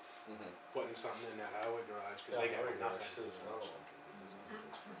looking at Mhm. putting something in that highway garage, cause they Yeah, got highway garage nothing. too, so.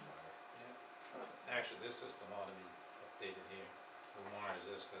 Actually, this system ought to be updated here, who monitors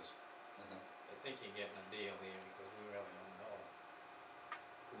this, cause Mhm. I think you're getting a deal here, because we really don't know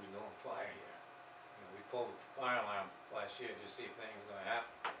who's doing fire here. You know, we pulled the fire alarm last year to see if anything was gonna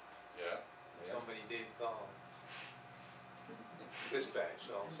happen, Yeah. and somebody did call dispatch, so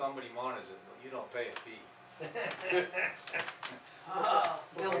So somebody monitors it, but you don't pay a fee.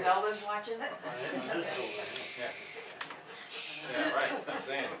 Bill Zelda's watching it? Yeah. Yeah, right, I'm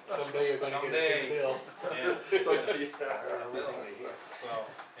saying, Someday you're gonna get a Someday. big bill. yeah, So, yeah, Everything they hear. so,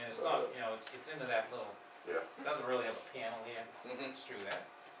 and it's not, you know, it's into that little, yeah. it doesn't really have a panel here, Mhm. it's through that,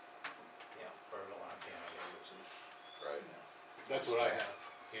 you know, bird alarm panel here, which is, Right. you know. That's what I have.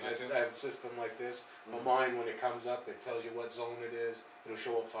 You I do too? have a system like this, but Mhm. mine, when it comes up, it tells you what zone it is, it'll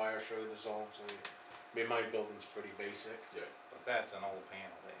show up fire, show you the zone, so I mean, my building's pretty basic. Yeah. But that's an old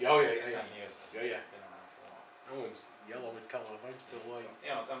panel there. Oh, yeah, It's yeah, 10 years, Yeah, yeah, been around for a while. that one's yellow in color, mine's still white. You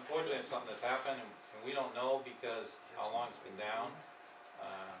know, unfortunately, it's something that's happened, and we don't know because how long it's been down.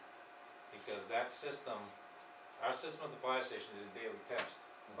 Because that system, our system at the fire station did a daily test,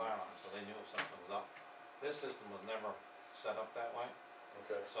 fire alarm, so they knew if something was up. This system was never set up that way,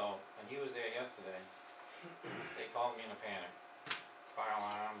 Okay. so, when he was there yesterday, they called me in a panic. Fire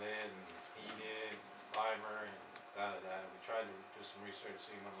alarm did, and he did, library, and da-da-da, and we tried to do some research,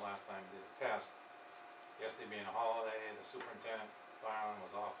 see when the last time we did a test. Yesterday being a holiday, the superintendent, fire alarm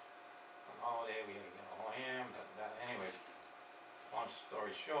was off on holiday, we had to get a whole ham, anyways. Long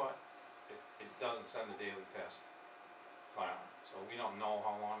story short, it doesn't send a daily test, fire alarm, so we don't know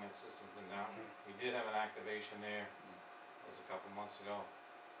how long that system's been down. We did have an activation there, it was a couple months ago.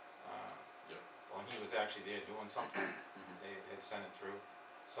 Yep. When he was actually there doing something, they had sent it through,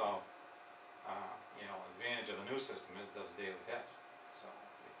 so, you know, advantage of the new system is it does a daily test. So,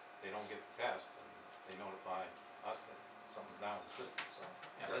 if they don't get the test, then they notify us that something's down with the system, so,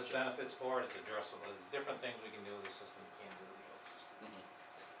 you know, there's Gotcha. benefits for it, it's addressable, there's different things we can do with the system we can't do with the old system. Mhm.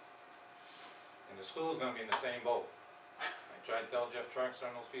 And the school's gonna be in the same boat. I tried to tell Jeff Truxer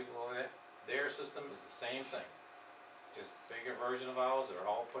and those people over there, their system is the same thing. Just bigger version of ours, they're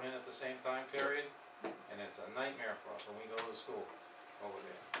all put in at the same time period, and it's a nightmare for us when we go to the school over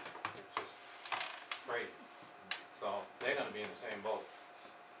there. It's just crazy. So, they're gonna be in the same boat.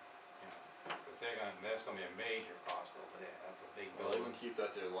 You know, but that's gonna be a major cost over there, that's a big Well, they building. can keep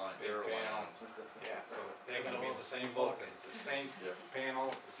that their line, Big their line. panel. Yeah, so they're gonna be in the same boat, 'cause it's the same Yeah. panel,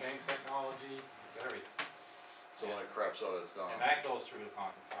 it's the same technology, it's everything. So when it craps out, it's gone. And that goes through the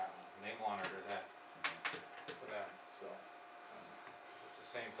Concord fire line, and they monitor that for that, so, it's the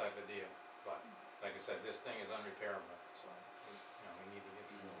same type of deal, but, like I said, this thing is unrepairable, so, you know, we need to get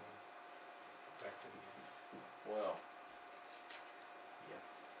the building protected again. Well.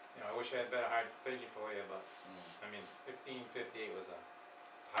 You know, I wish I had better hard figure for you, but, Mm. I mean, 1558 was a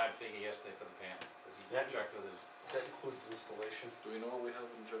hard figure yesterday for the panel, cause he Yeah. checked with his, That includes installation. Do we know what we have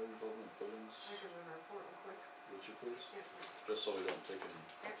in general development buildings? I can run our report real quick. Would you please? Yep. Just so we don't take in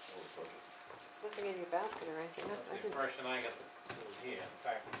Yep. all the budget. Nothing in your basket or anything, the impression I got that it was here, the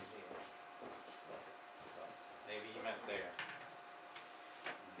package was here. Maybe he meant there.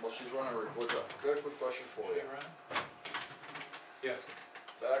 Well, she's running a report up. Good, quick question for you. Yes.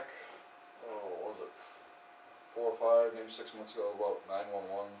 Back, what was it 4 or 5, maybe 6 months ago, about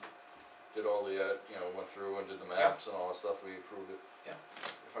 911, did all the, you know, went through and did the maps and all that stuff, we approved it. Yeah.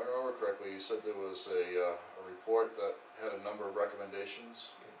 If I remember correctly, you said there was a report that had a number of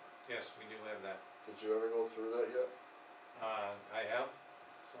recommendations. Yes, we do have that. Did you ever go through that yet? I have,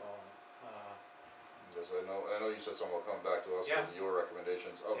 so, Because I know you said someone will come back to us Yeah. with your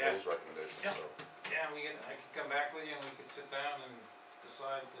recommendations of Yeah. those recommendations, Yeah. so. yeah, I can come back with you and we can sit down and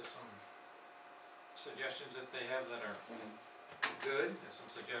decide, there's some suggestions that they have that are good, there's some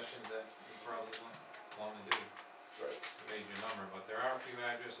suggestions that we probably wouldn't wanna do. Right. It's a major number, but there are a few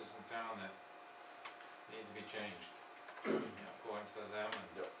addresses in town that need to be changed, you know, according to them, and,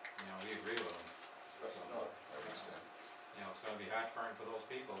 Yep. you know, we agree with them. No, I understand. You know, it's gonna be heartburn for those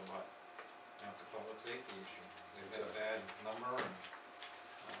people, but, you know, it's a public safety issue. They've got a bad number and,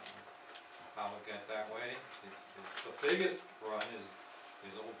 I'll look at it that way. The biggest run is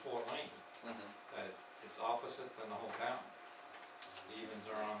Old Fort Lane, that it's opposite than the whole town. The Evens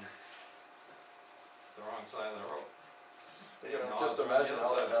are on the wrong side of the road. You know, And just odds are on the imagine other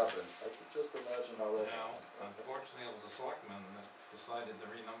how that side. happened. I could just imagine how that You know, happened. unfortunately, it was a selectman that decided to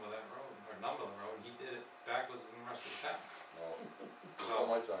renumber that road, or number the road, he did it backwards than the rest of the town. Well, So, all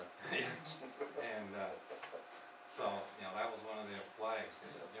my time. and, so, you know, that was one of their flags,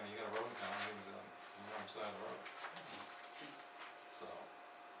 they said, you know, you got a road in town, it was on the wrong side of the road. So,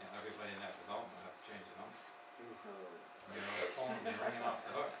 you know, everybody in that development have to change the number. You know, the phone will be ringing off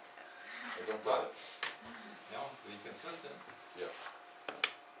the hook, I don't doubt it. you know, be consistent. Yeah.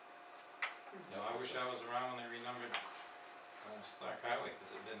 You know, I wish I was around when they renumbered, Stark Highway, cause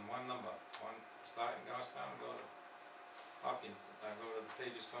it'd been one number, one start in Goffstown, go to Hopkins, go to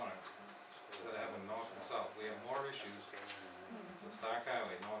Page's Corner. Instead of having north and south, we have more issues with Stark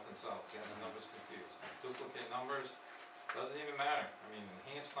Highway, north and south, getting the numbers confused. Duplicate numbers, doesn't even matter, I mean,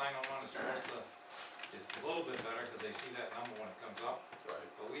 enhanced 911 is supposed to, is a little bit better, cause they see that number when it comes up. Right.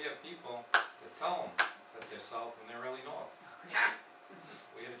 But we have people that tell them that they're south when they're really north.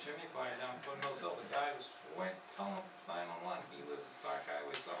 We had a chimney fire down Twin Mills Hill, the guy was telling him 911, he lives in Stark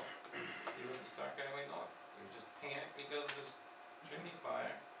Highway South, he lives in Stark Highway North. He was just panicked because of this chimney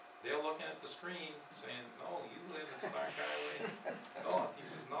fire. They're looking at the screen saying, no, you live in Stark Highway North. He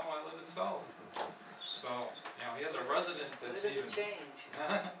says, no, I live in South. So, you know, he has a resident Where that's does even. it change?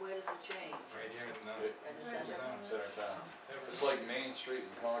 Where does it change? Right here in Right. Right in the Center. center? Center of town. It's like Main Street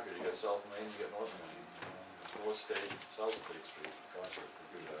in Concord, you got South Main, you got North Main. North State, South State Street in Concord could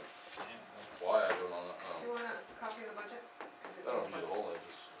do that. Why, I don't know, Do you want a copy of the budget? I don't need the whole, I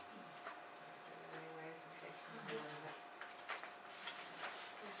just, Anyways, in case I'm doing that.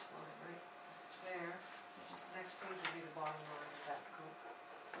 First line right there, next page will be the bottom line of that group.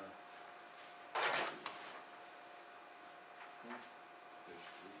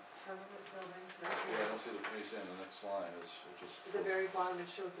 Permanent buildings, right yeah, I there. don't see the, you saying the next line is, it just. At the very bottom, it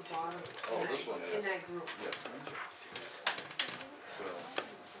shows the bottom Oh, this one, yeah. in that group. Yeah. So.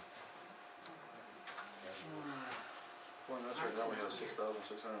 Well, that's right now, we have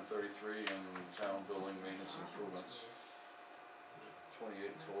 6,633 in town building maintenance improvements.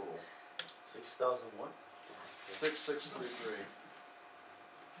 28 total. 6,001? 6,633.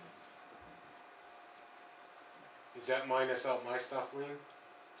 Is that minus out my stuff, Lean?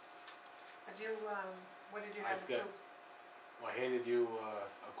 Have you, what did you have I've got- approved? I handed you,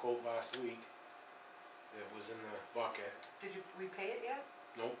 a quote last week. It was in the bucket. Did we pay it yet?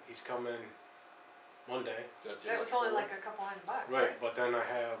 Nope, he's coming Monday. That was only like a couple $100, right? Right, but then I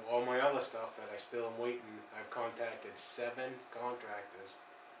have all my other stuff that I still am waiting. I've contacted 7 contractors,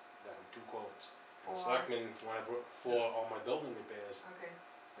 two quotes. The For- selectmen, when I brought, for all my building repairs, Okay,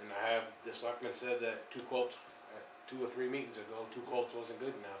 and I have, the selectmen said that 2 quotes, 2 or 3 meetings ago, 2 quotes wasn't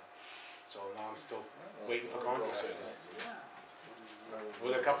good enough. So now I'm still waiting for contractors.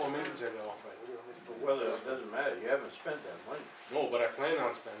 With a couple of meetings ago, But whether, it doesn't matter, you haven't spent that money. no, but I plan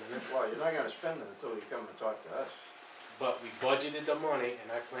on spending it. Well, you're not gonna spend it until you come and talk to us. But we budgeted the money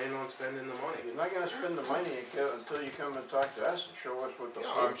and I plan on spending the money. You're not gonna spend the money until you come and talk to us and show us what the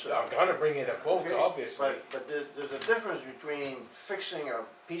Yeah, quotes are. I'm gonna bring you the quotes, Okay, obviously. But there's a difference between fixing a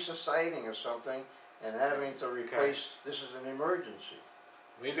piece of siding or something and having to replace, this is an emergency.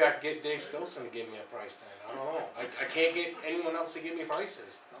 Maybe I could get Dave Stilson to give me a price then, I don't know. I can't get anyone else to give me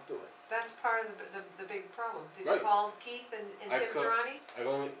prices. Don't do it. that's part of the big problem. Did you Right. call Keith and I've Tim called-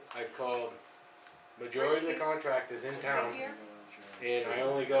 Durrani? I've called majority of the contractors in Is town, he here? and I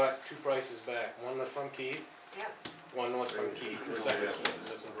only got 2 prices back. One was from Keith, Yep, one was from Keith, the second one was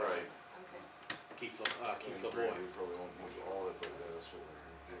from Right. okay. Keith the We boy. probably won't use all of it, but that's what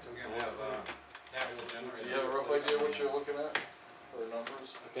we're So gonna we're gonna have, capital do. generator. Do you have a rough idea what you're looking at, or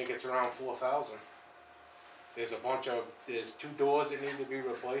numbers? I think it's around 4,000. There's 2 doors that need to be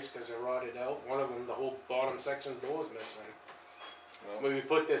replaced because they're rotted out. One of them, the whole bottom section door is missing. Well, When we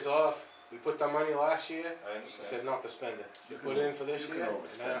put this off, we put the money last year, I I understand. said not to spend it. We You put can it in for this You year, can and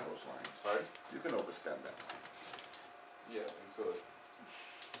overspend now, those lines. Sorry? You can overspend that. Yeah, we could,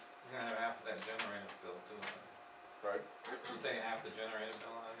 You're gonna have half of that generator bill too. right? You take half the generator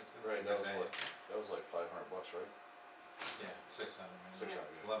bill on it too? Right, that was like $500, right? Yeah, 600 maybe. 600,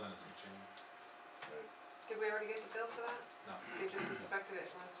 It's yeah. 11 and some change. Right. Did we already get the bill for that? No, They just inspected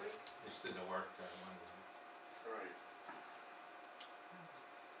it last week? they just did the work Monday. Right.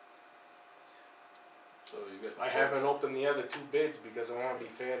 So you get. I haven't opened the other 2 bids because I wanna be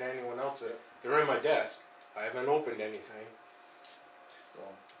fair to anyone else. They're in my desk. I haven't opened anything.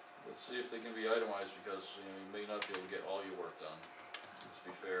 Well, let's see if they can be itemized, because, you know, you may not be able to get all your work done. Let's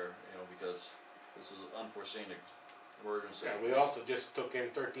be fair, you know, because this is an unforeseen emergency. Yeah, we also just took in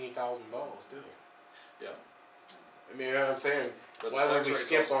 $13,000 too. Yeah, I mean, you know what I'm saying? but the Why would tax we rate's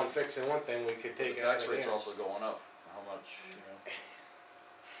skip also, on fixing one thing, we could but take the it out tax of rate's there. also going up, how much, you know.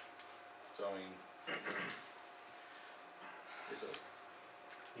 So I mean, it's a,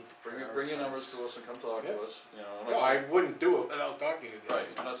 Need to bring your numbers prioritize. to us and come talk to Yeah. us, you know, I'm No, not I saying, wouldn't do it without talking to you right,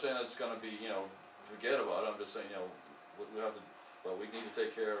 guys. I'm not saying it's gonna be, you know, forget about it, I'm just saying, you know, we have to, but we need to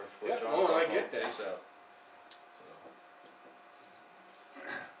take care of Yeah, what John's no, I talking get about that. ASAP. So.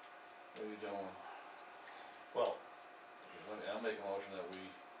 Maybe John, Well, I'll make a motion that we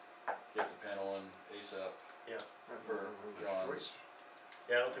get the panel in ASAP for John's,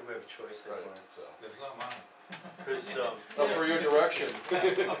 yeah, I don't think we have a choice there, right, Brian. so. There's no money. Cause, No, for your direction.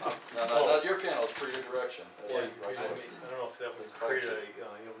 No, not your panel, it's for your direction. yeah, Right, I right. mean, I don't know if that would It's fire create a, you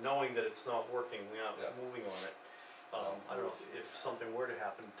know, knowing that it's not working, we aren't Yeah. moving on it. I don't know if something were to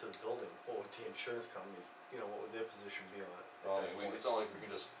happen to the building, what would the insurance company, you know, what would their position be on it? at Well, that point? it's not like we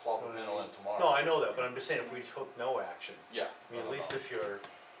can just plop a panel in tomorrow. No, I know that, but I'm just saying if we took no action, Yeah. I mean, at least if you're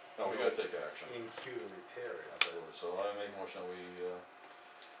No, we gotta take action. in queue to repair it. Absolutely, so I make a motion that we,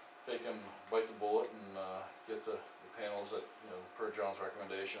 take him, bite the bullet and, get the panels that, you know, per John's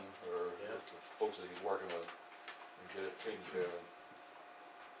recommendation, or Yeah. the folks that he's working with, and get it taken care of.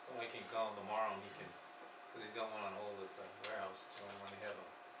 Well, I can call him tomorrow and he can, cause he's got one on hold at the warehouse, so when they have a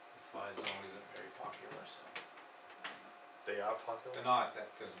fire zone isn't very popular, so. They are popular? They're not, that,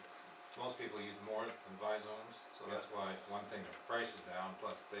 cause most people use more than fire zones, so Yeah. that's why, one thing, the price is down,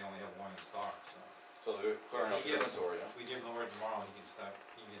 plus they only have one in stock, so. So they're clearing out He the gets- inventory, yeah? If we give him the word tomorrow, he can start,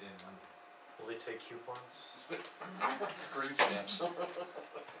 he can get in Monday. Will they take coupons? Green stamps.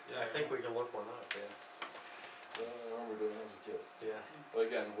 I think we can look one up, yeah. I remember doing that as a kid. Yeah. But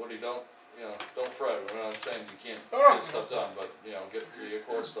again, Woody, don't, you know, don't fret, we're not saying you can't Oh, get stuff done, but, you know, get the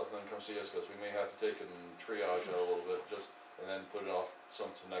quote stuff and then come see us, cause we may have to take it and triage it a little bit, just, and then put it off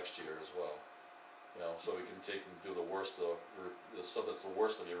some to next year as well. You know, so we can take and do the worst of, the stuff that's the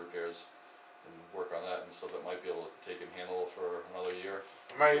worst of your repairs, and work on that, and stuff that might be able to take and handle for another year.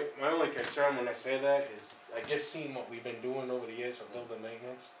 My only concern when I say that is, I just seen what we've been doing over the years for building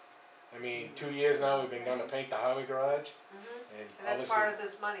maintenance. I mean, 2 years now, we've been gonna paint the highway garage, and And that's obviously, part of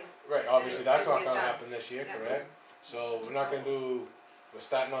this money. right, obviously, it's that's gonna not get gonna done. happen this year, Yeah. correct? So, we're not gonna do, we're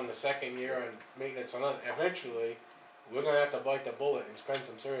starting on the second year and maintenance on it, eventually, we're gonna have to bite the bullet and spend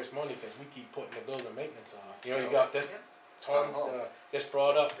some serious money, cause we keep putting the building maintenance off. You know, you got this, Yep. Tom, just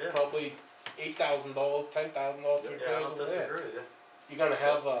brought up Yeah. probably $8,000, $10,000 Yep. for Yeah, I repairs don't over there. disagree with you. You're gonna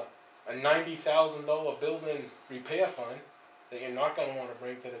have a $90,000 building repair fund that you're not gonna wanna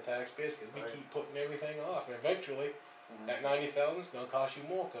bring to the taxpayers, cause we Right. keep putting everything off, and eventually, Mhm. that 90,000's gonna cost you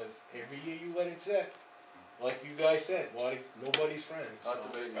more, cause every year you let it sit, like you guys said, nobody's friend, so.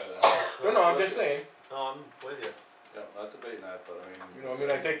 Not debating that. No, I'm just saying, No, I'm with you. Yeah, not debating that, but I mean. you know, I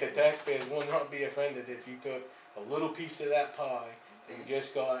mean, I think the taxpayers will not be offended if you took a little piece of that pie and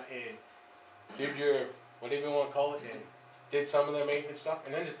just got and did your, whatever you wanna call it, and did some of the maintenance stuff,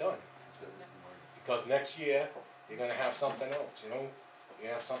 and then it's done. Because next year, you're gonna have something else, you know, you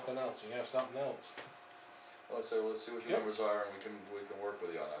have something else, you have something else. Well, let's see what your Yep. numbers are, and we can work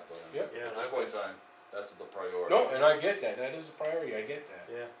with you on that, but Yep. Yeah, at and this I point in time, that's the priority. No, and I get that, that is a priority, I get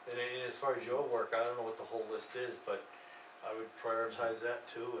that. Yeah, and as far as your work, I don't know what the whole list is, but I would prioritize that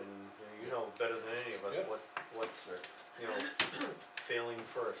too, and you know better than any of us Yes. what's, you know, failing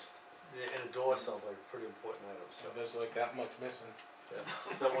first. And a door sounds like a pretty important item, so. So there's like that much missing,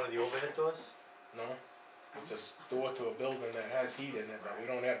 Is that one of the overhead doors? no? It's a door to a building that has heat in it, but we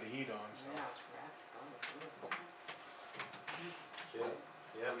don't have the heat on, so. Yeah.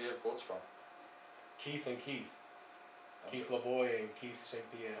 Who do you have quotes from? Keith and Keith, That's Keith it. Lavoie and Keith St.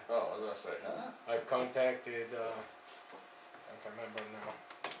 Pierre. Oh, I was gonna say, huh? I've contacted, I can remember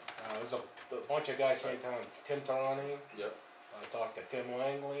now, there's a bunch of guys here in town, Tim Tarani, Yep. I talked to Tim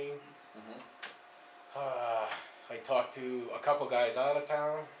Langley, Mm-hmm. I talked to a couple guys out of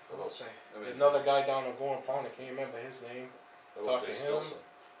town, What else? I mean, another guy down in Gorham Pond, I can't remember his name, what about talk to Dave him. Stilson?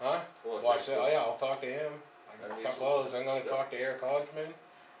 huh? What about Well, I Dave said, Stilson? yeah, I'll talk to him, I got And a he's- couple others, I'm gonna Yep. talk to Eric Hodgman.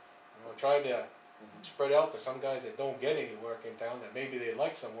 We'll try to Mhm. spread out to some guys that don't get any work in town, that maybe they'd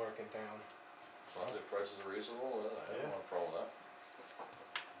like some work in town. As long as the prices are reasonable, I Yeah. don't have a problem with that.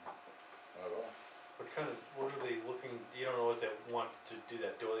 Not at all. What are they looking, you don't know what they want to do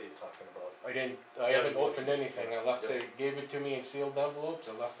that door that you're talking about? I Yeah, haven't but- opened anything, I left Yeah. it, gave it to me in sealed envelopes,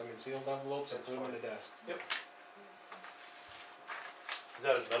 I left them in sealed envelopes and That's put them in fine. the desk. Is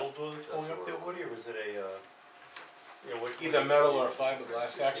that a metal door that's That's going up what there, we're Woody, or is it a, you know, what? Either metal or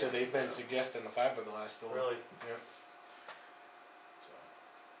fiberglass, actually, they've been suggesting the fiberglass door. Really? Yeah. So.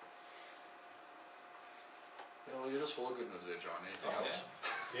 Yeah, well, you're just full of good news there, John, anything Oh, else?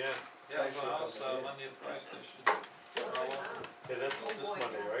 Yeah, Yeah, Thanks for well, I'll, coming in. Monday at the fire station. yeah, that's this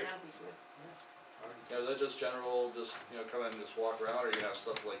Monday, right? Yeah, they're just general, just, you know, come in and just walk around, or you gonna have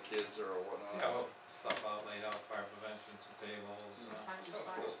stuff like kids or whatnot? Yeah, well, stuff out laid out, fire prevention, some tables,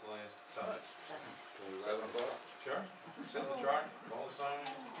 displays, so. Alright. 7 o'clock? Sure, sit in the truck, roll some,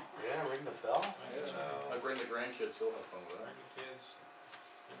 Yeah, ring the bell? I bring the grandkids, they'll have fun with bring that. the kids,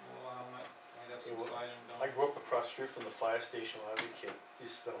 give them a little helmet, might have Yeah, some well, sliding I going. grew up across the street from the fire station when I was a kid,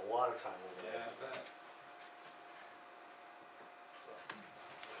 used to spend a lot of time over there. Yeah, I bet.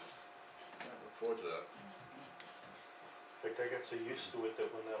 Yeah, look forward to that. In fact, I got so used to it that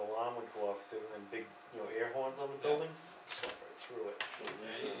when that alarm would go off, there were them big, you know, air horns on the Yeah. building, slept right through it. Yeah,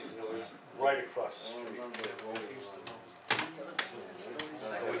 you used You to know, it that. was right across the street. I remember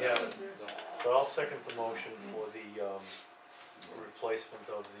So we have, But I'll second the motion for the, replacement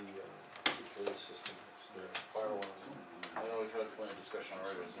of the, security system, it's the fire alarm. I know we've had plenty of discussion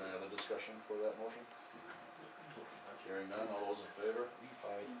already, is there any other discussion for that motion? Hearing none, all those in favor?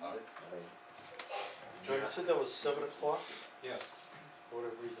 Aye. Joe, you said that was 7 o'clock? Yes, For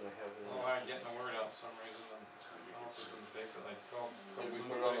whatever reason I have it. well, I'm getting the word out for some reason, and office didn't fix it, I called. Did we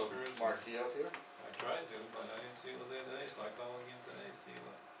put it on the marquee out here? I tried to, but I didn't see it was there today, so I called again today, see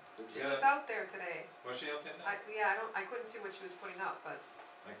what. Oops. She was out there today. Was she out there now? I couldn't see what she was putting up, but,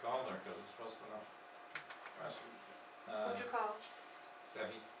 I called her, cause it was supposed to go out last week. what'd you call?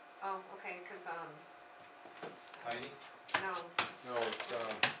 Debbie, Oh, okay, cause, Heidi, no, No, it's,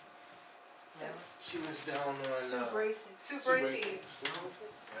 yes. she was down on, Sue Bracy. Sue Bracy,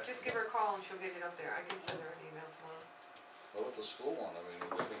 Yeah. just give her a call and she'll get it up there, I can send her an email tomorrow. What about the school one, I mean,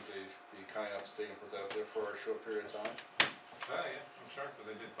 I think they'd be kind enough to take and put that up there for a short period of time. yeah, I'm sure, cause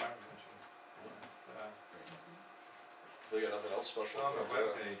they did fire prevention. They got nothing else It's special? on the for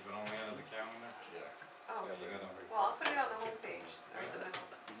that? webpage, but only under the calendar, Yeah. Oh, yeah, you gotta. well, I'll put it on the homepage, or the,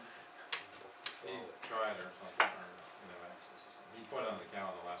 He tried or something, or didn't have access or something, he put it on the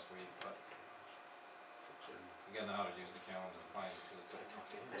calendar last week, but you gotta know how to use the calendar to find it, cause it's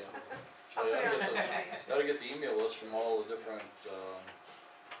different. Oh, I'll put yeah, it on that's the a- homepage. Gotta get the email list from all the different,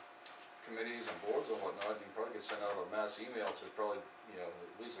 committees and boards and whatnot, you probably could send out a mass email to probably, at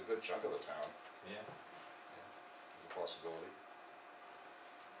least a good chunk of the town, Yeah, as a possibility.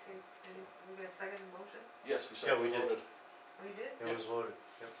 Okay, and we got a second motion? Yes, we Yeah, we certainly did. voted, Oh, you did? It was Yes. voted,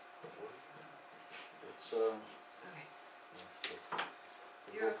 yep. it's, Okay,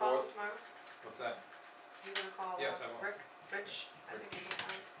 the you gonna call us fourth, tomorrow? what's that? You gonna call, Yes, I will. Rich, I think you can,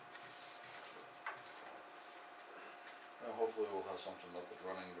 hopefully we'll have something up and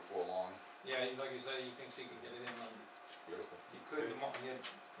running before long, Yeah, like you said, he thinks he can get it in on, beautiful. he could, he had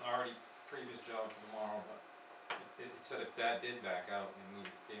an already previous job for tomorrow, but it said if that did back out and we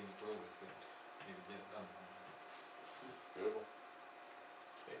gave him approval, he could maybe get it done. Beautiful.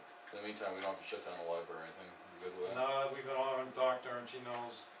 In the meantime, we don't have to shut down the library or anything, you good with that? No, we've been on a doctor and she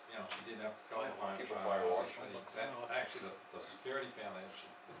knows, she did have to call the fire. Keep a department, firewall. obviously. Actually, the security panel, if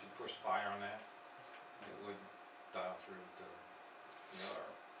you push fire on that, it would dial through to the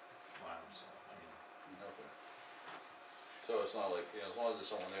other alarm, so, I mean, Okay. So it's not like, as long as there's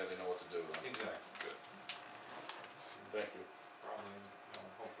someone there, they know what to do then? exactly. Good. Thank you. Probably,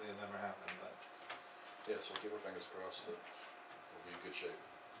 hopefully it never happened, but Yeah, so keep our fingers crossed that we'll be in good shape.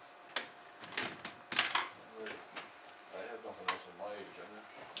 Alright, I have nothing else on my agenda,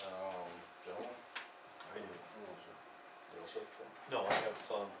 gentlemen, I do. you all set? No, I have,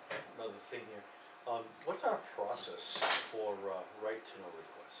 another thing here. What's our process for, right to know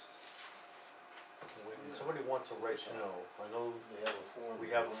requests? When somebody wants a right to know, I know We have a form. we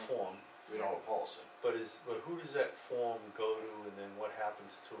have a form, We don't have a policy. but who does that form go to, and then what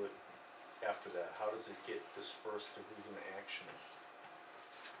happens to it after that? How does it get dispersed to who's gonna action it?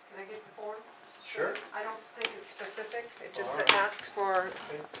 can I get the form? Sure. I don't think it's specific, it just Alright. asks for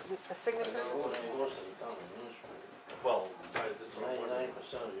Okay. a signature. Most of the town administrator. Well, this is what I'm wondering.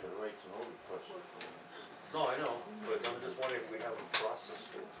 99% of your right to know requests. No, I know, but I'm just wondering if we have a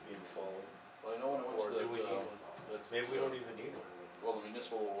process that's being followed, Well, I know when I or went do to we need that, one? that's. Maybe we don't even need one. Well, the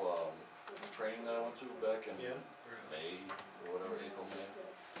municipal, training that I went to back in Yeah. May, or whatever, April, May.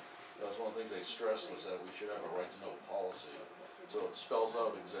 That was one of the things they stressed was that we should have a right to know policy. So it spells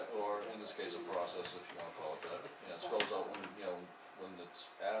out or in this case, a process, if you wanna call it that. It spells out when, when it's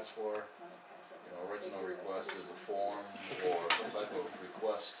asked for, a right to know request, there's a form or some type of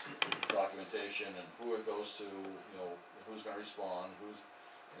request documentation and who it goes to, who's gonna respond,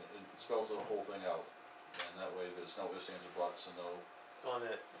 it spells the whole thing out. And that way there's no ifs, ands, or buts and no, On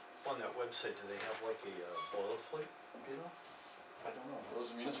that website, do they have like a boilerplate, you know? I don't know, it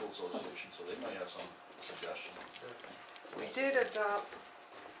was a municipal association, so they might have some suggestion. We did adopt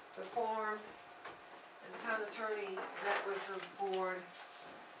the form, and the town attorney met with the board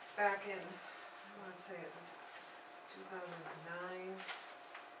back in, I wanna say it was 2009,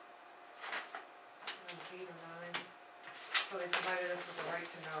 2008 or 9. So they provided us with a right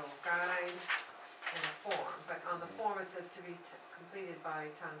to know guide and a form, but on the form it says to be completed by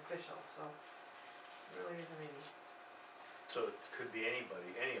town official, so it really isn't any. So it could be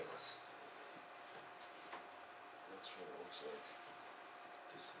anybody, any of us. That's what it looks like.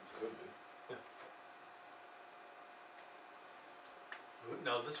 Just- Could be.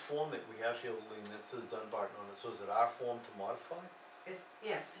 Now, this form that we have here, Lean, that says Dunbarton on it, so is it our form to modify?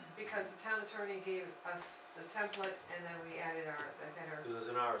 Yes, because the town attorney gave us the template and then we added the header. Cause there's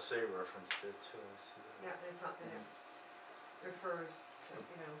an RSA reference there too, I see that. Yeah, it's not, it refers to,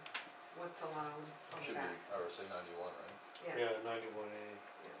 what what's allowed on the Should be back, RSA 91, right? yeah. Yeah, 91A.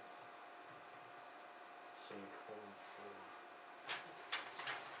 Yeah. Same code for.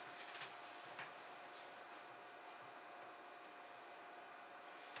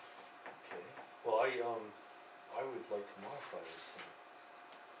 Okay, well, I would like to modify this thing,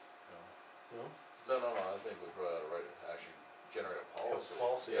 No. no? No, I think we probably ought to write it, actually generate a policy.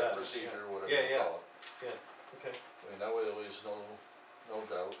 policy, Yeah, yeah, procedure, yeah. whatever Yeah, you yeah. call it. Okay. I mean, that way there leaves no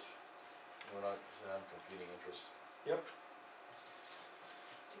doubt, we're not having competing interests. Did you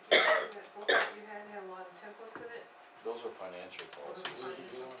say that book that you had a lot of templates in it? Those are financial Oh, those policies. are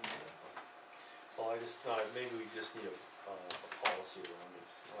financial. Well, maybe we just need a policy around it,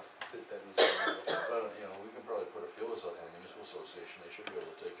 not that needs to be modified. But, you know, we can probably put a feelers out to the municipal association, they should be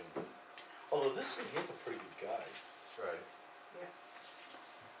able to take in. Although this thing here's a pretty good guide. Right. Yeah.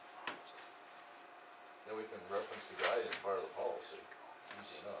 Then we can reference the guide as part of the policy,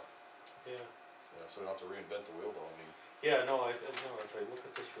 easy enough, Yeah. you know, so we don't have to reinvent the wheel though, I mean, Yeah, no, if I look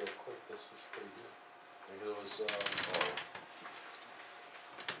at this real quick, this is pretty good. maybe there was,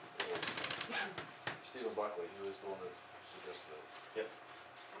 Stephen Buckley, he was the one that suggested it.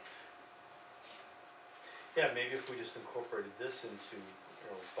 Yeah, maybe if we just incorporated this into, you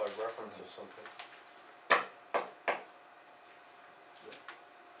know, by reference or something.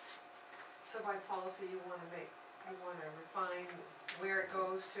 So by policy, you wanna refine where it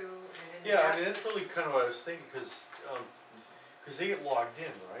goes to and in the Yeah, I mean, absence- that's really kind of what I was thinking, cause they get logged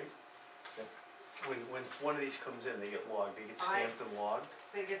in, right? Yep. When one of these comes in, they get logged, they get I- stamped and logged,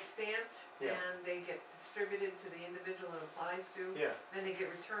 They get stamped Yeah. and they get distributed to the individual it applies to. yeah. Then they get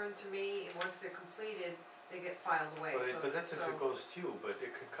returned to me, and once they're completed, they get filed away, so. But that's if so- it goes to you, but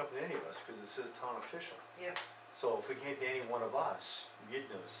it could come to any of us, cause it says town official. Yep, So if it came to any one of us, you'd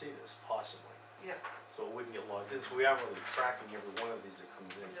never see this, possibly. yep, So it wouldn't get logged in, so we aren't really tracking every one of these that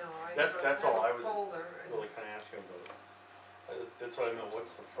comes in. no, I That- have a, that's have all I a was folder and. Really kinda asking about, that's what I meant,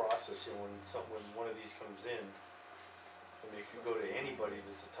 what's the process, you know, when one of these comes in, I mean, it could go to anybody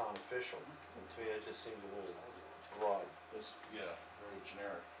that's a town official, and to me, that just seems a little broad. It's, yeah, very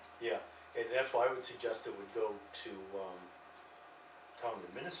generic. Yeah, and that's why I would suggest it would go to, town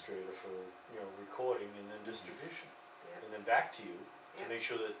administrator for, you know, recording and then distribution, Yep, and then back to you, to yep, make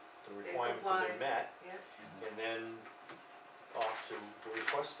sure that the requirements have been comply. met, yep, and then off to the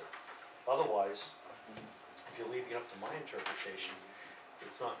requester. Otherwise, if you're leaving it up to my interpretation,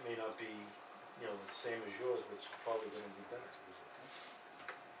 may not be, you know, the same as yours, which is probably gonna be better.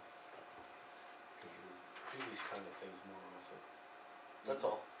 Cause you do these kind of things more often, that's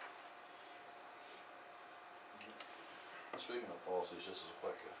all. Speaking of policies, just as a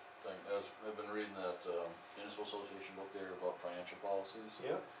quick thing, I've been reading that municipal association book there about financial policies.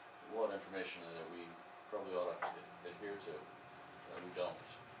 Yeah. A lot of information that we probably ought to adhere to, that we don't.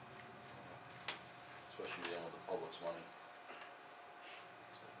 Especially dealing with the public's money.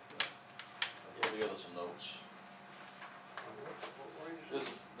 I'll put together some notes. This,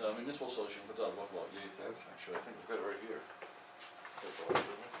 municipal association puts out a book about yay thick, actually, I think I've got it right here.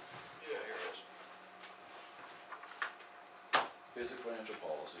 Yeah, here it is. Basic financial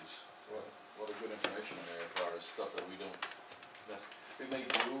policies, a lot of good information in there as far as stuff that we don't, we may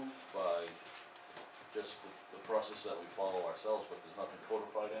do by just the process that we follow ourselves, but there's nothing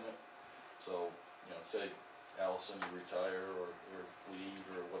codified in it. So, you know, say Allison, you retire or leave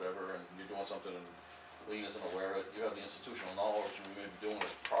or whatever, and you're doing something and Lean isn't aware of it, you have the institutional knowledge and we may be doing it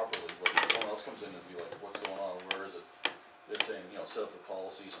properly, but if someone else comes in and be like, what's going on, where is it? They're saying, you know, set up the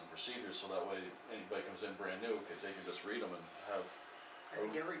policies and procedures so that way anybody comes in brand new, they can just read them and have. I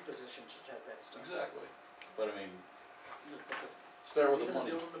think every position should have that stuff. Exactly, but I mean, But this, start with the even the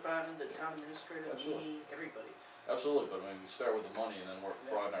money. building department, the town administrator, Absolutely. me, everybody. Absolutely, but I mean, we start with the money and then work,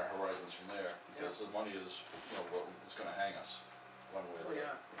 Yeah. broaden our horizons from there, because the money is, you know, what is gonna hang us, one way or Oh, the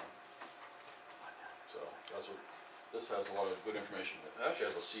other, yeah. you know. So, that's what, this has a lot of good information, it actually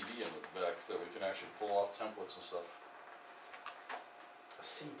has a CD in the back that we can actually pull off templates and stuff. A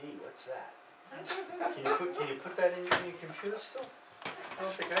CD, what's that? Can you put that in your computer still? I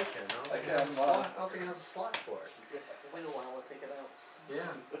don't think I can, I don't I think it has a can, slot, I don't think it has a slot for it. Wait a while, I'll take it out.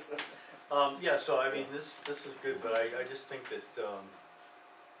 Yeah. Yeah, so I mean, this is good, but I just think that, the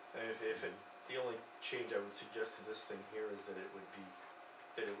only change I would suggest to this thing here is that it would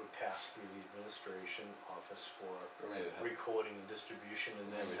pass through the administration office for Or maybe have, recording and distribution,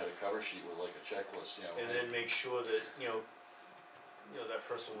 and then, maybe had a cover sheet with like a checklist, you know. and then make sure that, you know, that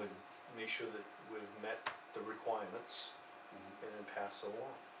person would make sure that we've met the requirements, Mhm. and then pass it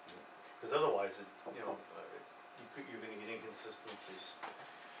along. Yeah. Cause otherwise, you're gonna get inconsistencies,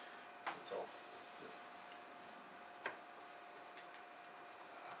 that's all.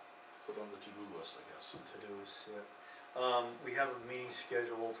 Put on the to-do list, I guess. To-dos, yeah. We have a meeting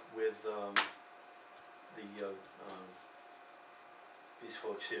scheduled with, these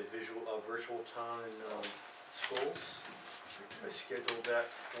folks here, virtual town and, schools. I scheduled that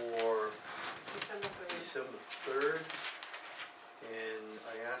for December 3rd, 3rd. and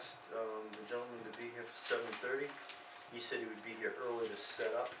I asked, the gentleman to be here for 7:30. He said he would be here early to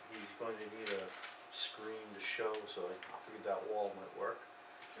set up, he's going to need a screen to show, so I figured that wall might work.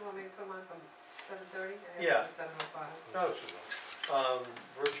 You want me to put them on from 7:30? Yeah. 7:05. No,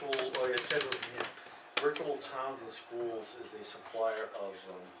 virtual, oh yeah, Ted was here. Virtual Towns and Schools is a supplier of,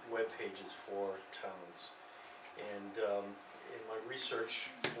 web pages for towns. And, in my research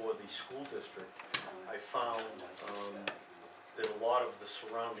for the school district, I found, that a lot of the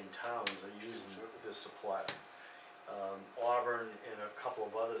surrounding towns are using this supplier. Auburn and a couple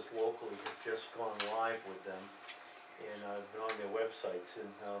of others locally have just gone live with them, and I've been on their websites,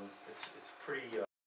 and, it's pretty,